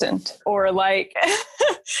instant, or like,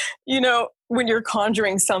 when you're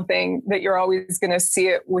conjuring something that you're always going to see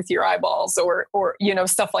it with your eyeballs, or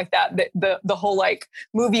stuff like that. The whole like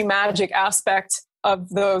movie magic aspect of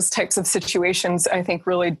those types of situations, I think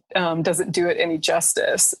really doesn't do it any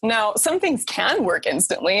justice. Now, some things can work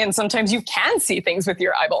instantly, and sometimes you can see things with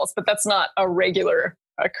your eyeballs, but that's not a regular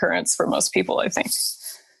occurrence for most people, I think.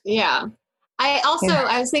 Yeah.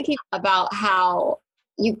 I was thinking about how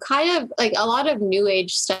you kind of like a lot of new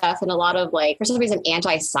age stuff and a lot of like, for some reason,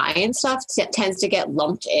 anti-science stuff tends to get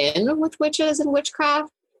lumped in with witches and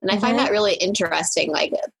witchcraft. And I find that really interesting,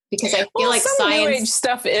 like, because I feel like some science new age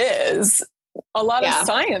stuff is. A lot of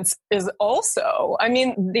science is also, I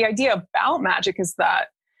mean, the idea about magic is that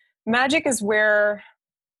magic is where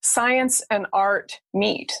science and art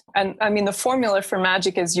meet. And I mean, the formula for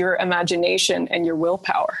magic is your imagination and your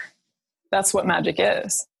willpower. That's what magic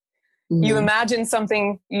is. Mm-hmm. You imagine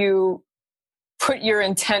something, you put your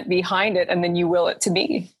intent behind it, and then you will it to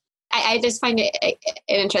be. I just find it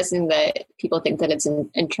interesting that people think that it's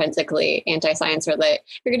intrinsically anti-science, or that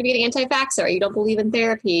you're going to be an anti-vaxxer, or you don't believe in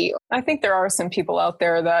therapy. I think there are some people out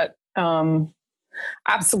there that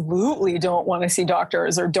absolutely don't want to see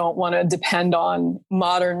doctors or don't want to depend on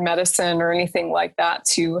modern medicine or anything like that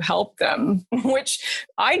to help them, which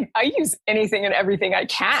I use anything and everything I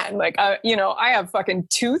can. Like, I have fucking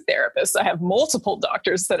 2 therapists. I have multiple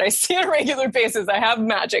doctors that I see on a regular basis. I have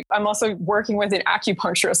magic. I'm also working with an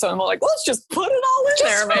acupuncturist. So I'm like, let's just put it all in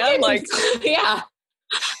there, man. Like, yeah.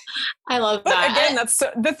 I love that. But again, that's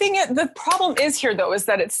the thing. The problem is here, though, is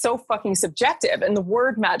that it's so fucking subjective, and the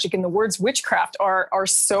word magic and the words witchcraft are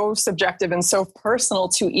so subjective and so personal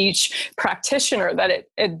to each practitioner that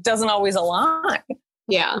it doesn't always align.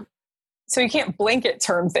 Yeah. So you can't blanket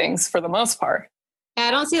term things for the most part.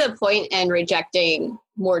 I don't see the point in rejecting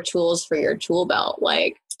more tools for your tool belt.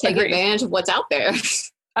 Like, take advantage of what's out there.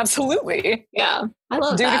 Absolutely. Yeah. I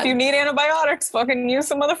love that. Dude, if you need antibiotics, fucking use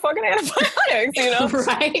some motherfucking antibiotics, you know?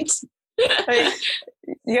 Right. Like,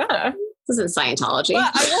 yeah. This isn't Scientology.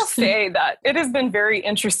 But I will say that it has been very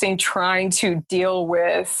interesting trying to deal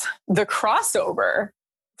with the crossover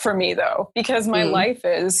for me, though, because my life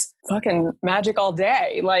is fucking magic all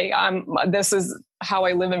day. Like, this is how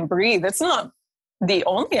I live and breathe. It's not the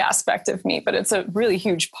only aspect of me, but it's a really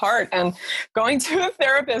huge part. And going to a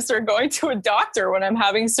therapist or going to a doctor when I'm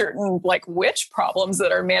having certain like witch problems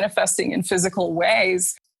that are manifesting in physical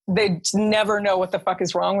ways, they never know what the fuck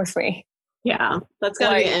is wrong with me. Yeah, that's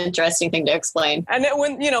gotta be an interesting thing to explain. And then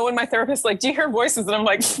when my therapist's like, do you hear voices? And I'm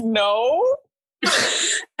like, no.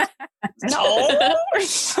 No.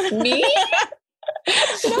 Me?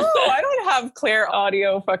 No, I don't have clear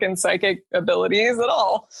audio fucking psychic abilities at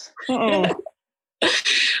all.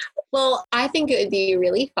 Well, I think it would be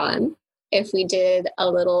really fun if we did a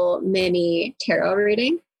little mini tarot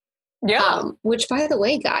reading. Yeah. Which, by the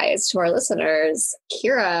way, guys, to our listeners,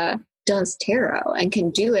 Kira does tarot and can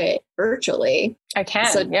do it virtually. I can.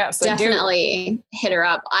 So yes, definitely hit her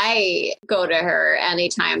up. I go to her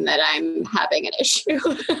anytime that I'm having an issue.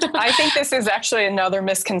 I think this is actually another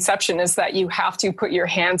misconception, is that you have to put your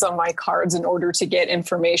hands on my cards in order to get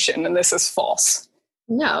information. And this is false.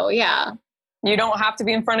 No, yeah. You don't have to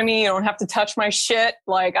be in front of me. You don't have to touch my shit.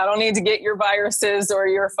 Like, I don't need to get your viruses or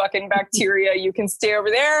your fucking bacteria. You can stay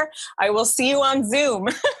over there. I will see you on Zoom.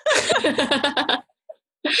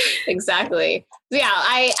 Exactly. Yeah,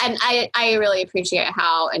 I really appreciate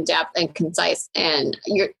how in-depth and concise, and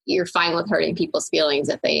you're fine with hurting people's feelings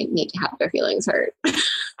if they need to have their feelings hurt.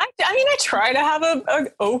 I try to have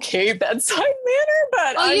a okay bedside manner,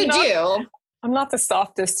 but I'm not the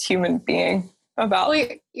softest human being about. Well,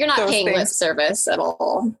 you're not paying lip service at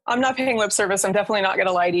all. I'm not paying lip service. I'm definitely not going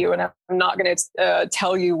to lie to you, and I'm not going to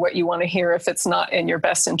tell you what you want to hear if it's not in your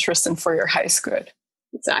best interest and for your highest good.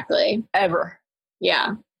 Exactly. Ever.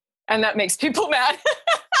 Yeah. And that makes people mad.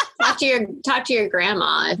 Talk to your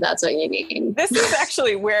grandma if that's what you need. This is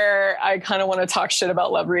actually where I kind of want to talk shit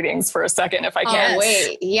about love readings for a second, if I can. Oh,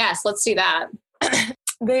 wait. Yes, let's do that.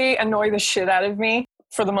 They annoy the shit out of me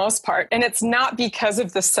for the most part. And it's not because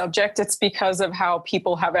of the subject. It's because of how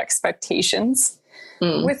people have expectations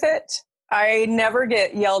with it. I never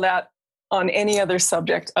get yelled at on any other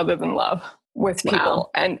subject other than love with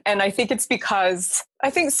people. Wow. And I think it's because I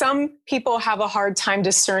think some people have a hard time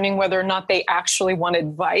discerning whether or not they actually want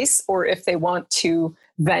advice or if they want to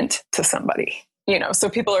vent to somebody, so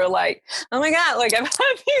people are like, oh my God, like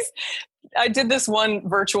I did this one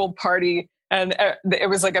virtual party and it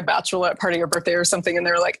was like a bachelorette party or birthday or something. And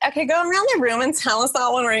they were like, okay, go around the room and tell us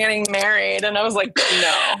all when we're getting married. And I was like,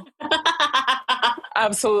 no,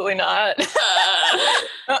 absolutely not.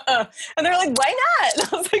 And they're like, why not? And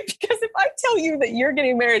I was like, because if I tell you that you're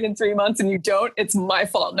getting married in 3 months and you don't, it's my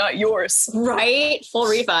fault, not yours. Right? Full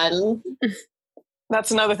refund.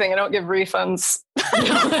 That's another thing. I don't give refunds.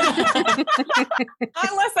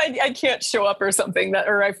 Unless I can't show up or something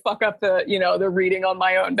or I fuck up the reading on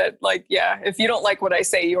my own. But if you don't like what I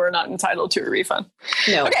say, you are not entitled to a refund.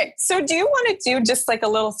 No. Okay. So do you want to do just like a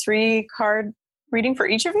little 3-card reading for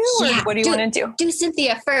each of you? Or what do you want to do? Do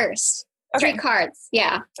Cynthia first. Okay. 3 cards.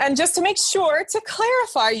 Yeah. And just to make sure, to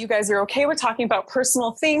clarify, you guys are okay with talking about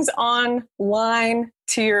personal things online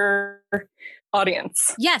to your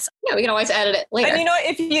audience. Yes. Yeah, we can always edit it later. And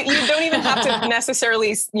if you don't even have to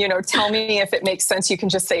necessarily, tell me if it makes sense. You can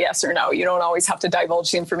just say yes or no. You don't always have to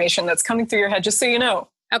divulge the information that's coming through your head, just so you know.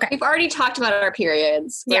 Okay. We've already talked about our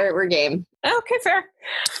periods. We're game. Okay, fair.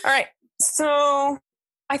 All right. So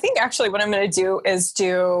I think actually what I'm going to do is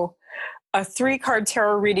do a 3-card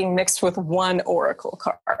tarot reading mixed with 1 oracle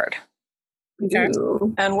card. Okay.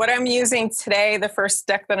 Ooh. And what I'm using today, the first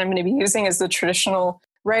deck that I'm going to be using is the traditional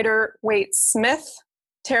Rider-Waite-Smith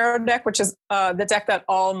tarot deck, which is the deck that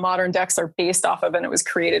all modern decks are based off of, and it was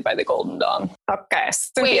created by the Golden Dawn. Okay,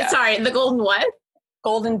 Cynthia. Wait, sorry, the Golden what?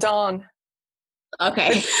 Golden Dawn.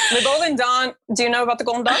 Okay. The Golden Dawn. Do you know about the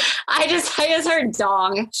Golden Dawn? I just heard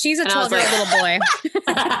dong. She's a And I was 12-year-old like-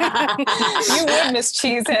 little boy. You would, Miss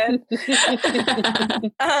Cheesehead.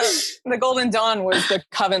 The Golden Dawn was the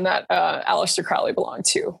coven that Aleister Crowley belonged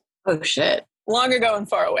to. Oh shit. Long ago and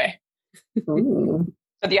far away. Ooh.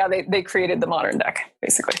 But yeah, they created the modern deck,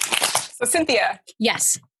 basically. So Cynthia,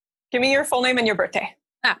 Yes. give me your full name and your birthday.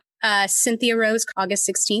 Cynthia Rose, August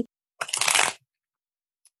 16th.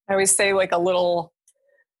 I always say like a little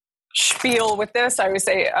spiel with this. I always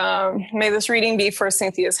say, may this reading be for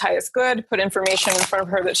Cynthia's highest good. Put information in front of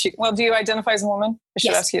her that she, well, do you identify as a woman? I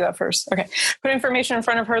should Yes. ask you that first. Okay. Put information in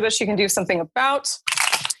front of her that she can do something about.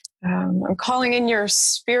 I'm calling in your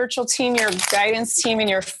spiritual team, your guidance team, and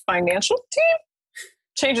your financial team.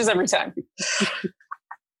 Changes every time.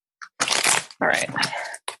 All right.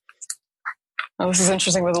 Oh, this is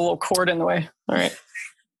interesting with a little cord in the way. All right.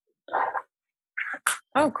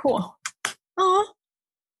 Oh, cool. Oh,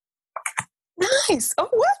 nice. Oh,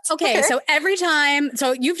 what? Okay, so every time,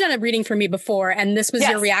 so you've done a reading for me before, and this was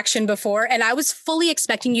your Yes. reaction before, and I was fully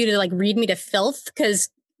expecting you to like read me to filth because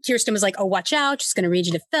Kirsten was like, "Oh, watch out, she's going to read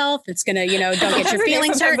you to filth. It's going to, don't get your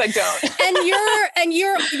feelings hurt." Sometimes I don't. And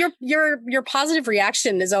your positive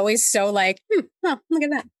reaction is always so like, oh, look at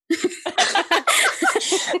that.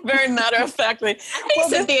 Very matter of factly. I think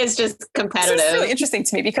Cynthia's just This competitive. is really interesting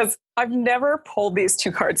to me because I've never pulled these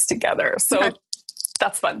 2 cards together. So Okay.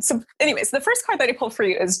 that's fun. So anyways, the first card that I pulled for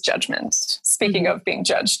you is Judgment. Speaking of being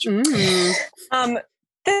judged. Mm.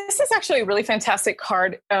 This is actually a really fantastic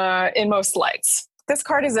card in most lights. This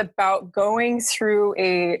card is about going through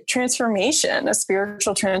a transformation, a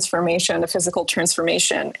spiritual transformation, a physical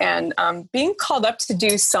transformation, and being called up to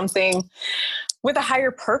do something with a higher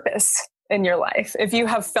purpose in your life. If you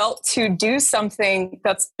have felt to do something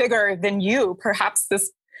that's bigger than you, perhaps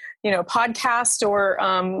this, podcast, or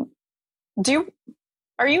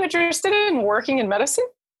are you interested in working in medicine?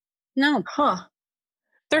 No. Huh.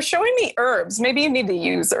 They're showing me herbs. Maybe you need to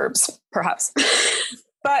use herbs, perhaps.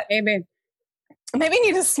 But Maybe. maybe you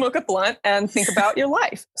need to smoke a blunt and think about your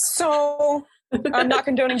life. So I'm not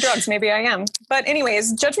condoning drugs. Maybe I am. But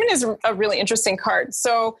anyways, Judgment is a really interesting card.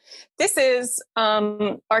 So this is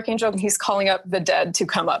Archangel. He's calling up the dead to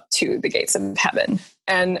come up to the gates of heaven.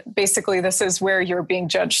 And basically this is where you're being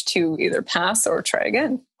judged to either pass or try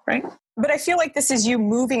again, right? But I feel like this is you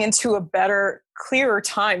moving into a better, clearer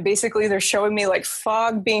time. Basically, they're showing me like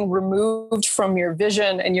fog being removed from your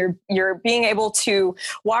vision, and you're being able to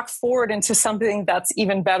walk forward into something that's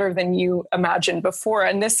even better than you imagined before.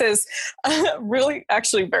 And this is really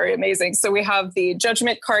actually very amazing. So we have the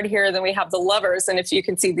Judgment card here, then we have the Lovers, and if you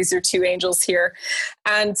can see, these are 2 angels here,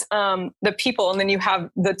 and the people, and then you have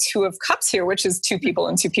the 2 of Cups here, which is 2 people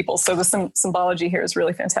and 2 people. So the symbology here is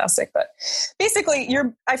really fantastic. But basically,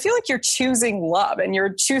 I feel like you're choosing love, and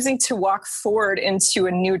you're choosing to walk forward into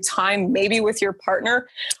a new time, maybe with your partner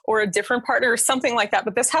or a different partner or something like that.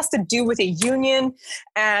 But this has to do with a union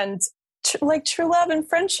and like true love and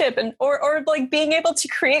friendship, and or like being able to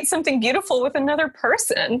create something beautiful with another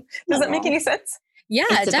person. Does that make any sense? Yeah,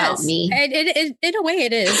 It's it about does. me. It in a way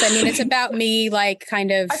it is. I mean, it's about me, like kind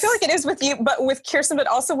of. I feel like it is with you, but with Kirsten, but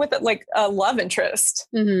also with like a love interest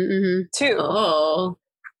too. Oh,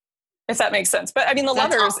 If that makes sense. But I mean, the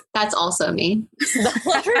that's Lovers, that's also me. the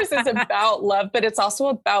Lovers is about love, but it's also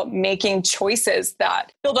about making choices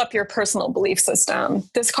that build up your personal belief system.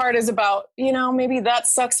 This card is about, maybe that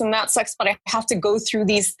sucks and that sucks, but I have to go through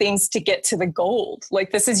these things to get to the gold.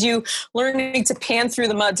 Like this is you learning to pan through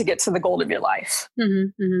the mud to get to the gold of your life.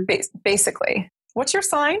 Basically. What's your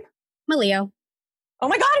sign? I'm a Leo. Oh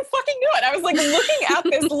my God, I fucking knew it. I was like looking at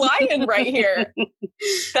this lion right here.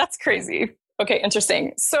 That's crazy. Okay,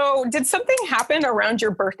 interesting. So did something happen around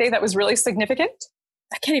your birthday that was really significant?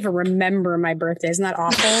 I can't even remember my birthday. Isn't that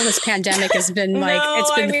awful? This pandemic has been like,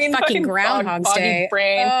 it's been fucking Groundhog's foggy Day.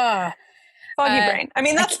 Brain. Ugh. Foggy brain. I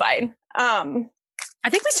mean, that's fine. I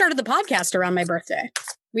think we started the podcast around my birthday.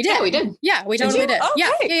 We did. Yeah, we did. Yeah, we totally did.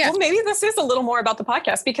 Okay. Yeah. Well, maybe this is a little more about the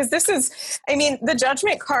podcast because this is, the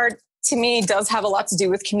Judgment card to me does have a lot to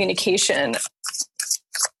do with communication.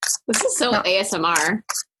 This is so ASMR.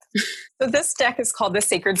 So this deck is called the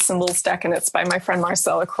Sacred Symbols deck, and it's by my friend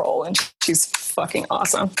Marcella Kroll, and she's fucking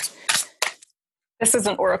awesome. This is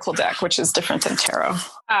an oracle deck, which is different than tarot.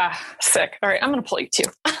 Sick. All right, I'm going to pull you too.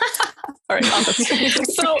 All right, awesome.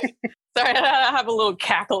 So Sorry, I have a little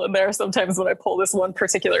cackle in there sometimes when I pull this one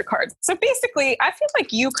particular card. So basically, I feel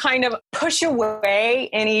like you kind of push away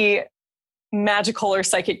any magical or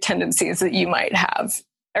psychic tendencies that you might have.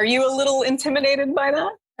 Are you a little intimidated by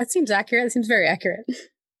that? That seems accurate. That seems very accurate.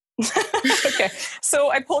 Okay,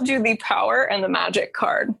 so I pulled you the power and the magic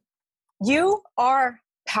card. You are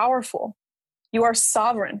powerful. You are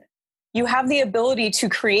sovereign. You have the ability to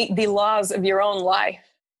create the laws of your own life.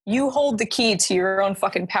 You hold the key to your own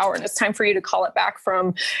fucking power, and it's time for you to call it back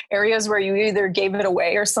from areas where you either gave it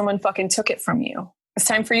away or someone fucking took it from you. It's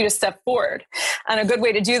time for you to step forward. And a good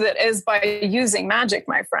way to do that is by using magic,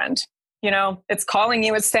 my friend. You know, it's calling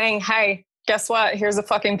you, it's saying, hey, guess what? Here's a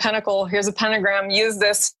fucking pentacle. Here's a pentagram. Use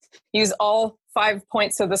this. Use all 5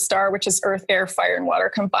 points of the star, which is earth, air, fire, and water.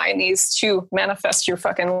 Combine these to manifest your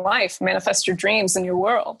fucking life, manifest your dreams in your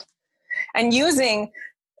world. And using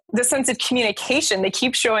the sense of communication, they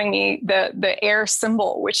keep showing me the air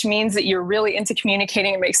symbol, which means that you're really into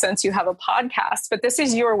communicating. It makes sense you have a podcast, but this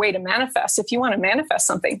is your way to manifest. If you want to manifest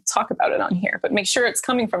something, talk about it on here, but make sure it's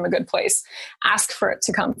coming from a good place. Ask for it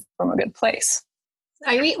to come from a good place.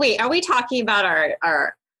 Are we talking about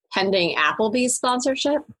our pending Applebee's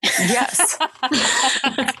sponsorship? Yes.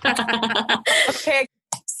 Okay.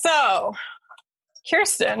 So,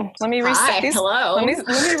 Kirsten, let me reset these. Hello. Let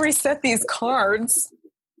me reset these cards.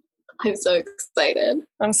 I'm so excited.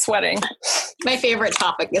 I'm sweating. My favorite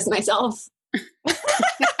topic is myself.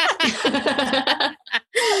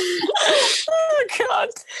 Oh, God.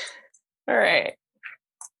 All right.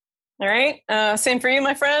 Same for you,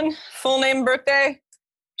 my friend. Full name, birthday.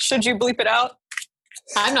 Should you bleep it out?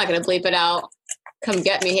 I'm not going to bleep it out. Come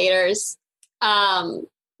get me, haters. My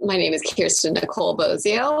name is Kirsten Nicole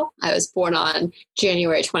Bozio. I was born on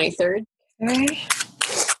January 23rd. Okay.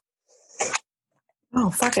 Oh,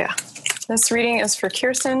 fuck yeah. This reading is for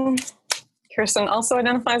Kirsten. Kirsten also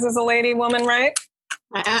identifies as a lady, woman, right?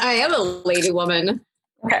 I am a lady woman.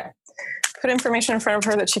 Okay. Put information in front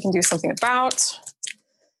of her that she can do something about.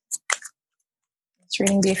 This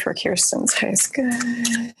reading be for Kirsten's highest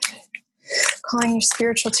good. Calling your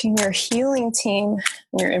spiritual team, your healing team,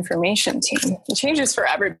 and your information team. It changes for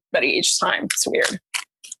everybody each time. It's weird.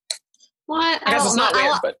 What? I guess it's not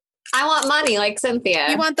weird, but I want money like Cynthia.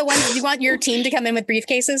 You want your team to come in with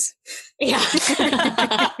briefcases? Yeah.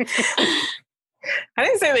 I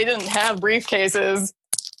didn't say they didn't have briefcases.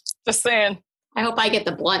 Just saying. I hope I get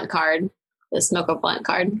the blunt card, the smoke a blunt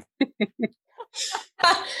card.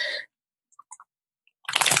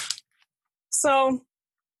 So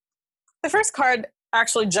the first card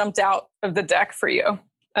actually jumped out of the deck for you.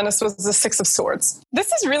 And this was the Six of Swords.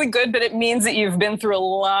 This is really good, but it means that you've been through a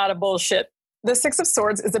lot of bullshit. The Six of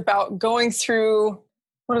Swords is about going through,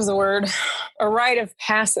 what is the word? A rite of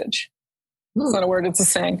passage. It's not a word, it's a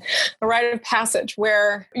saying. A rite of passage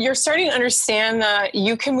where you're starting to understand that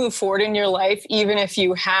you can move forward in your life even if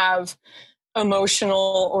you have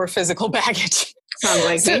emotional or physical baggage. Sounds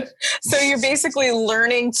like me. So you're basically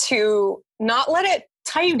learning to not let it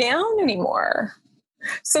tie you down anymore.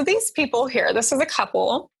 So these people here, this is a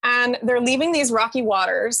couple, and they're leaving these rocky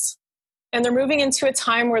waters, and they're moving into a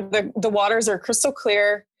time where the waters are crystal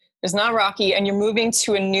clear, it's not rocky, and you're moving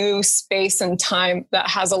to a new space and time that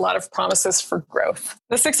has a lot of promises for growth.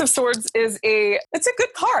 The Six of Swords it's a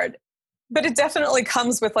good card, but it definitely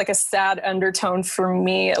comes with like a sad undertone for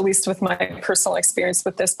me, at least with my personal experience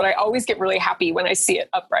with this. But I always get really happy when I see it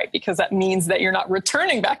upright, because that means that you're not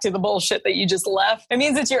returning back to the bullshit that you just left. It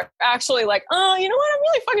means that you're actually like, oh, you know what? I'm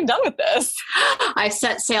really fucking done with this. I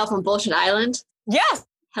set sail from Bullshit Island. Yes.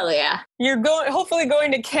 Hell yeah. You're hopefully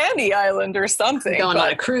going to Candy Island or something. Going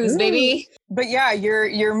on a cruise, baby. But yeah,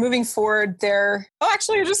 you're moving forward there. Oh,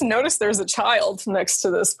 actually, I just noticed there's a child next to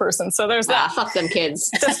this person. So there's that. Fuck them kids.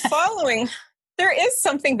 The following, there is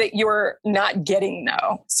something that you're not getting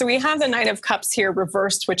now. So we have the Knight of Cups here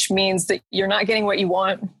reversed, which means that you're not getting what you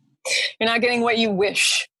want. You're not getting what you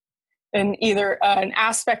wish in either an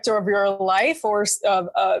aspect of your life or of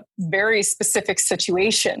a very specific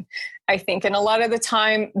situation, I think. And a lot of the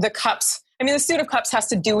time, the Suit of Cups has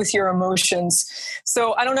to do with your emotions.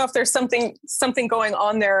 So I don't know if there's something going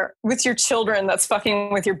on there with your children that's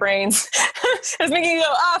fucking with your brains. It's making you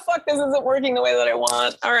go, fuck, this isn't working the way that I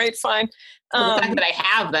want. All right, fine. Well, the fact that I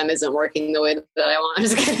have them isn't working the way that I want. I'm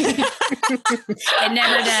just kidding. It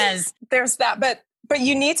never does. There's that. But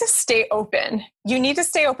you need to stay open. You need to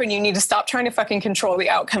stay open. You need to stop trying to fucking control the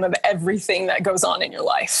outcome of everything that goes on in your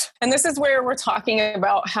life. And this is where we're talking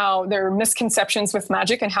about how there are misconceptions with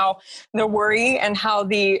magic and how the worry and how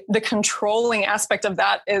the controlling aspect of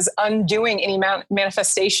that is undoing any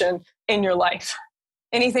manifestation in your life.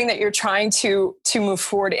 anything that you're trying to move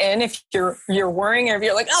forward in. If you're worrying, or if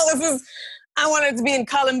you're like, oh, I want it to be in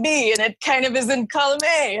column B and it kind of is in column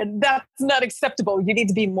A, and that's not acceptable. You need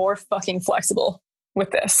to be more fucking flexible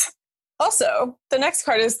with this. Also, the next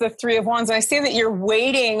card is the Three of Wands. And I see that you're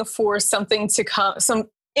waiting for something to come, some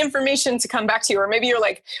information to come back to you, or maybe you're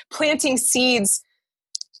like planting seeds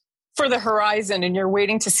for the horizon and you're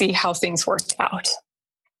waiting to see how things work out.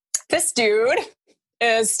 This dude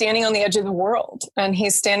is standing on the edge of the world, and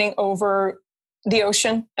he's standing over the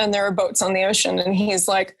ocean, and there are boats on the ocean, and he's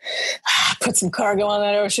like, put some cargo on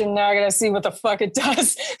that ocean. Now I gotta see what the fuck it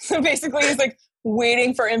does. So basically he's like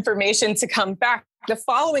waiting for information to come back. The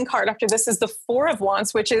following card after this is the Four of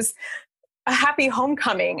Wands, which is a happy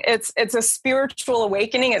homecoming. It's a spiritual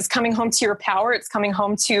awakening. It's coming home to your power. It's coming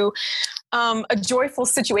home to a joyful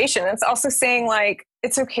situation. It's also saying like,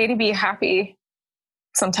 it's okay to be happy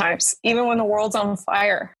sometimes, even when the world's on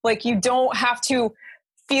fire. Like, you don't have to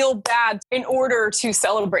feel bad in order to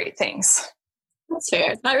celebrate things. That's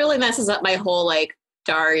fair. That really messes up my whole like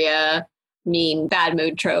Daria mean bad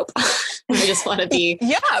mood trope. I just want to be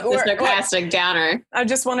the sarcastic downer. I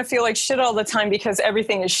just want to feel like shit all the time because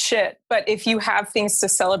everything is shit. But if you have things to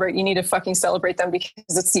celebrate, you need to fucking celebrate them because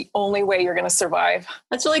it's the only way you're going to survive.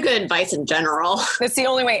 That's really good advice in general. That's the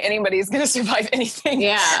only way anybody's going to survive anything.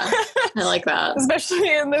 Yeah, I like that.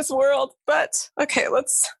 Especially in this world. But okay,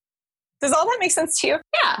 does all that make sense to you?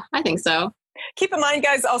 Yeah, I think so. Keep in mind,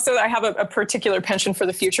 guys, also, I have a particular penchant for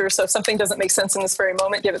the future. So if something doesn't make sense in this very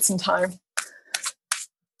moment, give it some time.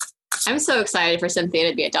 I'm so excited for Cynthia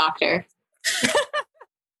to be a doctor.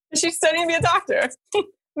 She's studying to be a doctor.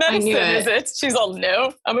 Medicine, is it? She's all,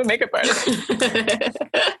 no, I'm a makeup artist.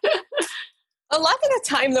 A lot of the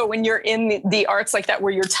time, though, when you're in the arts like that,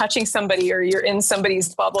 where you're touching somebody or you're in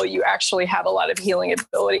somebody's bubble, you actually have a lot of healing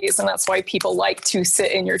abilities. And that's why people like to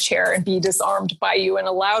sit in your chair and be disarmed by you and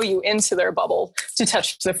allow you into their bubble to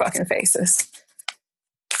touch their fucking faces.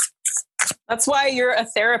 That's why you're a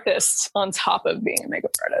therapist on top of being a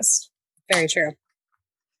makeup artist. Very true.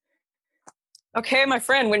 Okay, my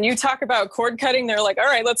friend, when you talk about cord cutting, they're like, all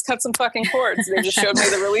right, let's cut some fucking cords. They just showed me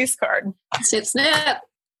the release card. Snip, snip.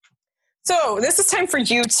 So this is time for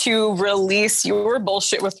you to release your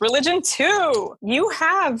bullshit with religion too. You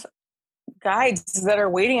have guides that are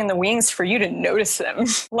waiting in the wings for you to notice them.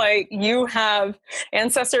 Like, you have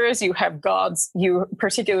ancestors, you have gods, you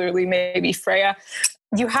particularly maybe Freya.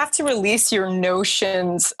 You have to release your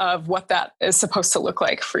notions of what that is supposed to look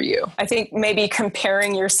like for you. I think maybe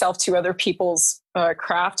comparing yourself to other people's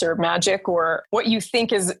craft or magic, or what you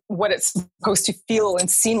think is what it's supposed to feel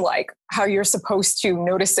and seem like, how you're supposed to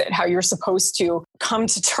notice it, how you're supposed to come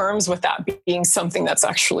to terms with that being something that's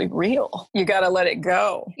actually real. You got to let it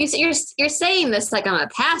go. You're saying this like I'm a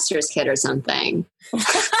pastor's kid or something,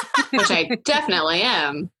 which I definitely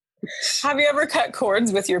am. Have you ever cut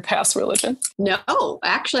cords with your past religion? No,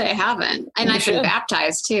 actually I haven't. And I've been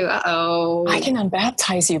baptized too. Uh-oh. I can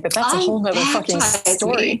unbaptize you, but that's a whole nother fucking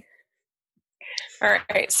story. Me. All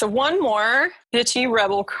right. So one more bitchy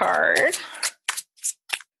rebel card.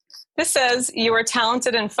 This says, you are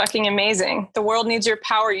talented and fucking amazing. The world needs your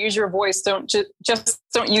power. Use your voice. Just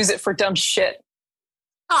don't use it for dumb shit.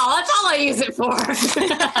 Oh, that's all I use it for.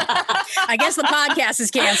 I guess the podcast is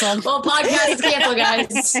canceled. Well, podcast is canceled,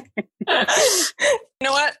 guys. You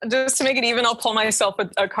know what? Just to make it even, I'll pull myself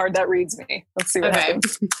a card that reads me. Let's see what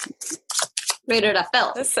happens. Rated a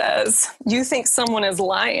fill. This says, you think someone is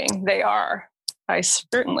lying. They are. I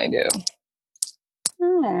certainly do.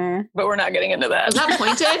 But we're not getting into that. Is that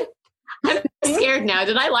pointed? I'm scared now.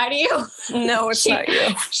 Did I lie to you? No, it's not you.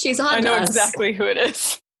 She's on I know us. exactly who it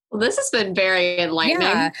is. Well, this has been very enlightening.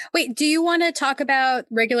 Yeah. Wait, do you want to talk about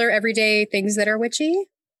regular everyday things that are witchy?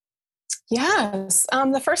 Yes.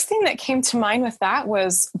 The first thing that came to mind with that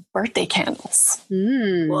was birthday candles.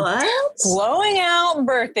 What? Blowing out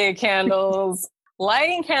birthday candles,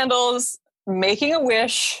 lighting candles, making a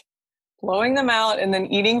wish, blowing them out, and then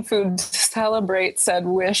eating food to celebrate said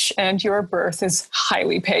wish and your birth is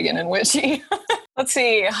highly pagan and witchy. Let's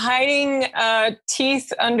see. Hiding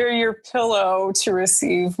teeth under your pillow to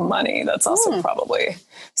receive money. That's also probably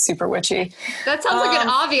super witchy. That sounds like an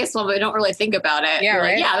obvious one, but we don't really think about it. Yeah,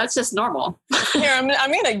 right? Like, yeah, that's just normal. Here, I'm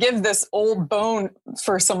going to give this old bone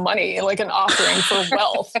for some money, like an offering for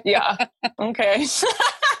wealth. Yeah. Okay.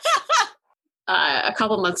 A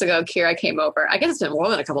couple months ago, Kira came over. I guess it's been more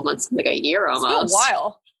than a couple months, like a year almost. It's been a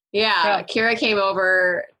while. Yeah. Kira came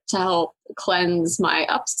over to help cleanse my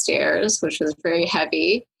upstairs, which was very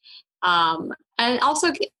heavy. And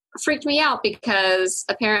also freaked me out because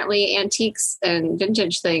apparently antiques and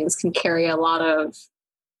vintage things can carry a lot of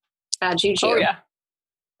bad juju. Oh, yeah.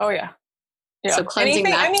 Oh, yeah. Yeah. So cleansing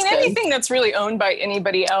anything that's really owned by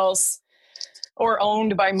anybody else or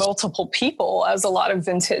owned by multiple people, as a lot of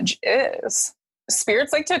vintage is.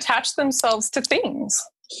 Spirits like to attach themselves to things.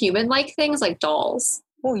 Human-like things like dolls.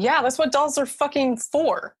 Well, yeah, that's what dolls are fucking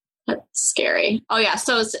for. That's scary. Oh yeah.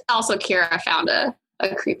 So it's also Kira found a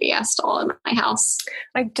creepy ass doll in my house.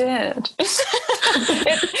 I did.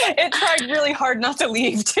 it tried really hard not to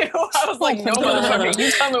leave too. I was like, no motherfucker,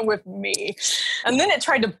 you coming with me. And then it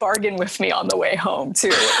tried to bargain with me on the way home too.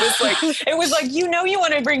 It was like, you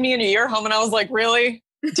want to bring me into your home. And I was like, really?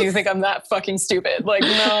 Do you think I'm that fucking stupid? Like,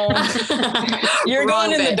 no. You're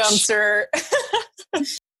going in the dumpster.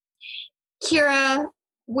 Kira,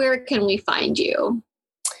 where can we find you?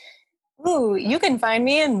 Ooh, you can find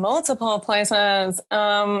me in multiple places.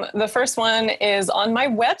 The first one is on my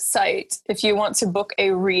website. If you want to book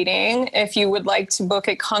a reading, if you would like to book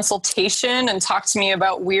a consultation and talk to me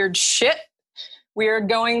about weird shit, weird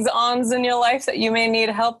goings-ons in your life that you may need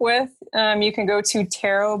help with, you can go to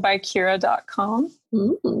tarotbykira.com.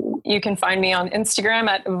 Ooh. You can find me on Instagram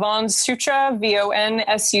at Von Sutra,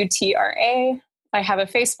 VONSUTRA. I have a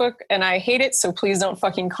Facebook and I hate it, so please don't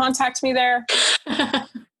fucking contact me there.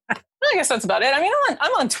 I guess that's about it. I mean,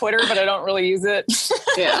 I'm on Twitter, but I don't really use it.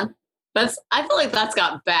 Yeah. I feel like that's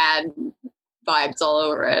got bad vibes all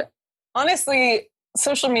over it. Honestly,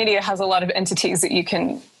 social media has a lot of entities that you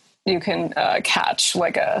can catch,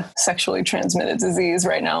 like a sexually transmitted disease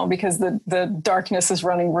right now, because the darkness is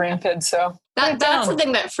running rampant. So that's the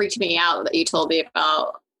thing that freaked me out that you told me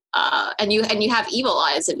about. And you have evil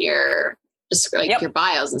eyes in your your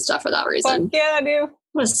bios and stuff for that reason. Fuck yeah, I do.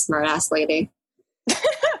 What a smart ass lady.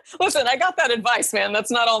 Listen, I got that advice, man.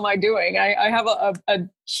 That's not all my doing. I have a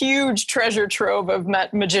huge treasure trove of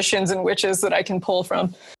magicians and witches that I can pull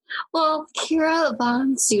from. Well, Kira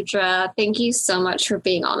Von Sutra, thank you so much for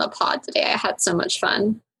being on the pod today. I had so much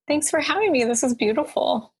fun. Thanks for having me. This is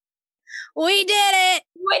beautiful. We did it.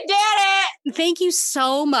 We did it. Thank you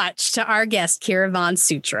so much to our guest, Kira Von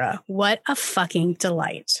Sutra. What a fucking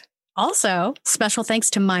delight. Also, special thanks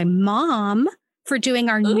to my mom for doing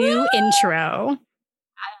our new intro.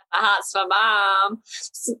 That's my mom.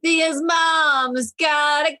 Cynthia's mom has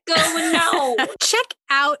got it going on. Check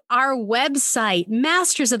out our website,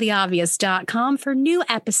 mastersoftheobvious.com, for new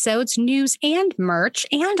episodes, news, and merch,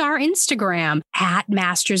 and our Instagram at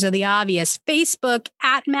Masters of the Obvious, Facebook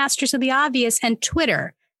at Masters of the Obvious, and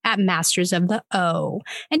Twitter at Masters of the O.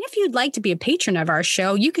 And if you'd like to be a patron of our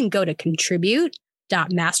show, you can go to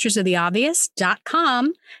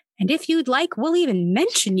contribute.mastersoftheobvious.com. And if you'd like, we'll even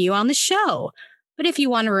mention you on the show. But if you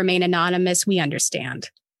want to remain anonymous, we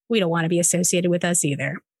understand. We don't want to be associated with us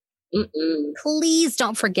either. Please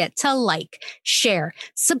don't forget to like, share,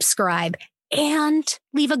 subscribe, and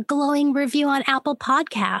leave a glowing review on Apple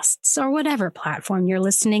Podcasts or whatever platform you're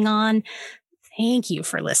listening on. Thank you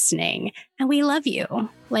for listening. And we love you,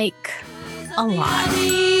 like, a lot.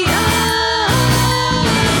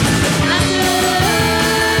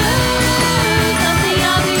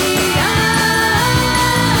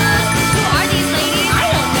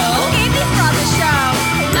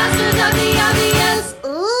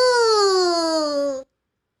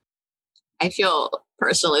 I feel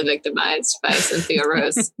personally victimized by Cynthia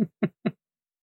Rose.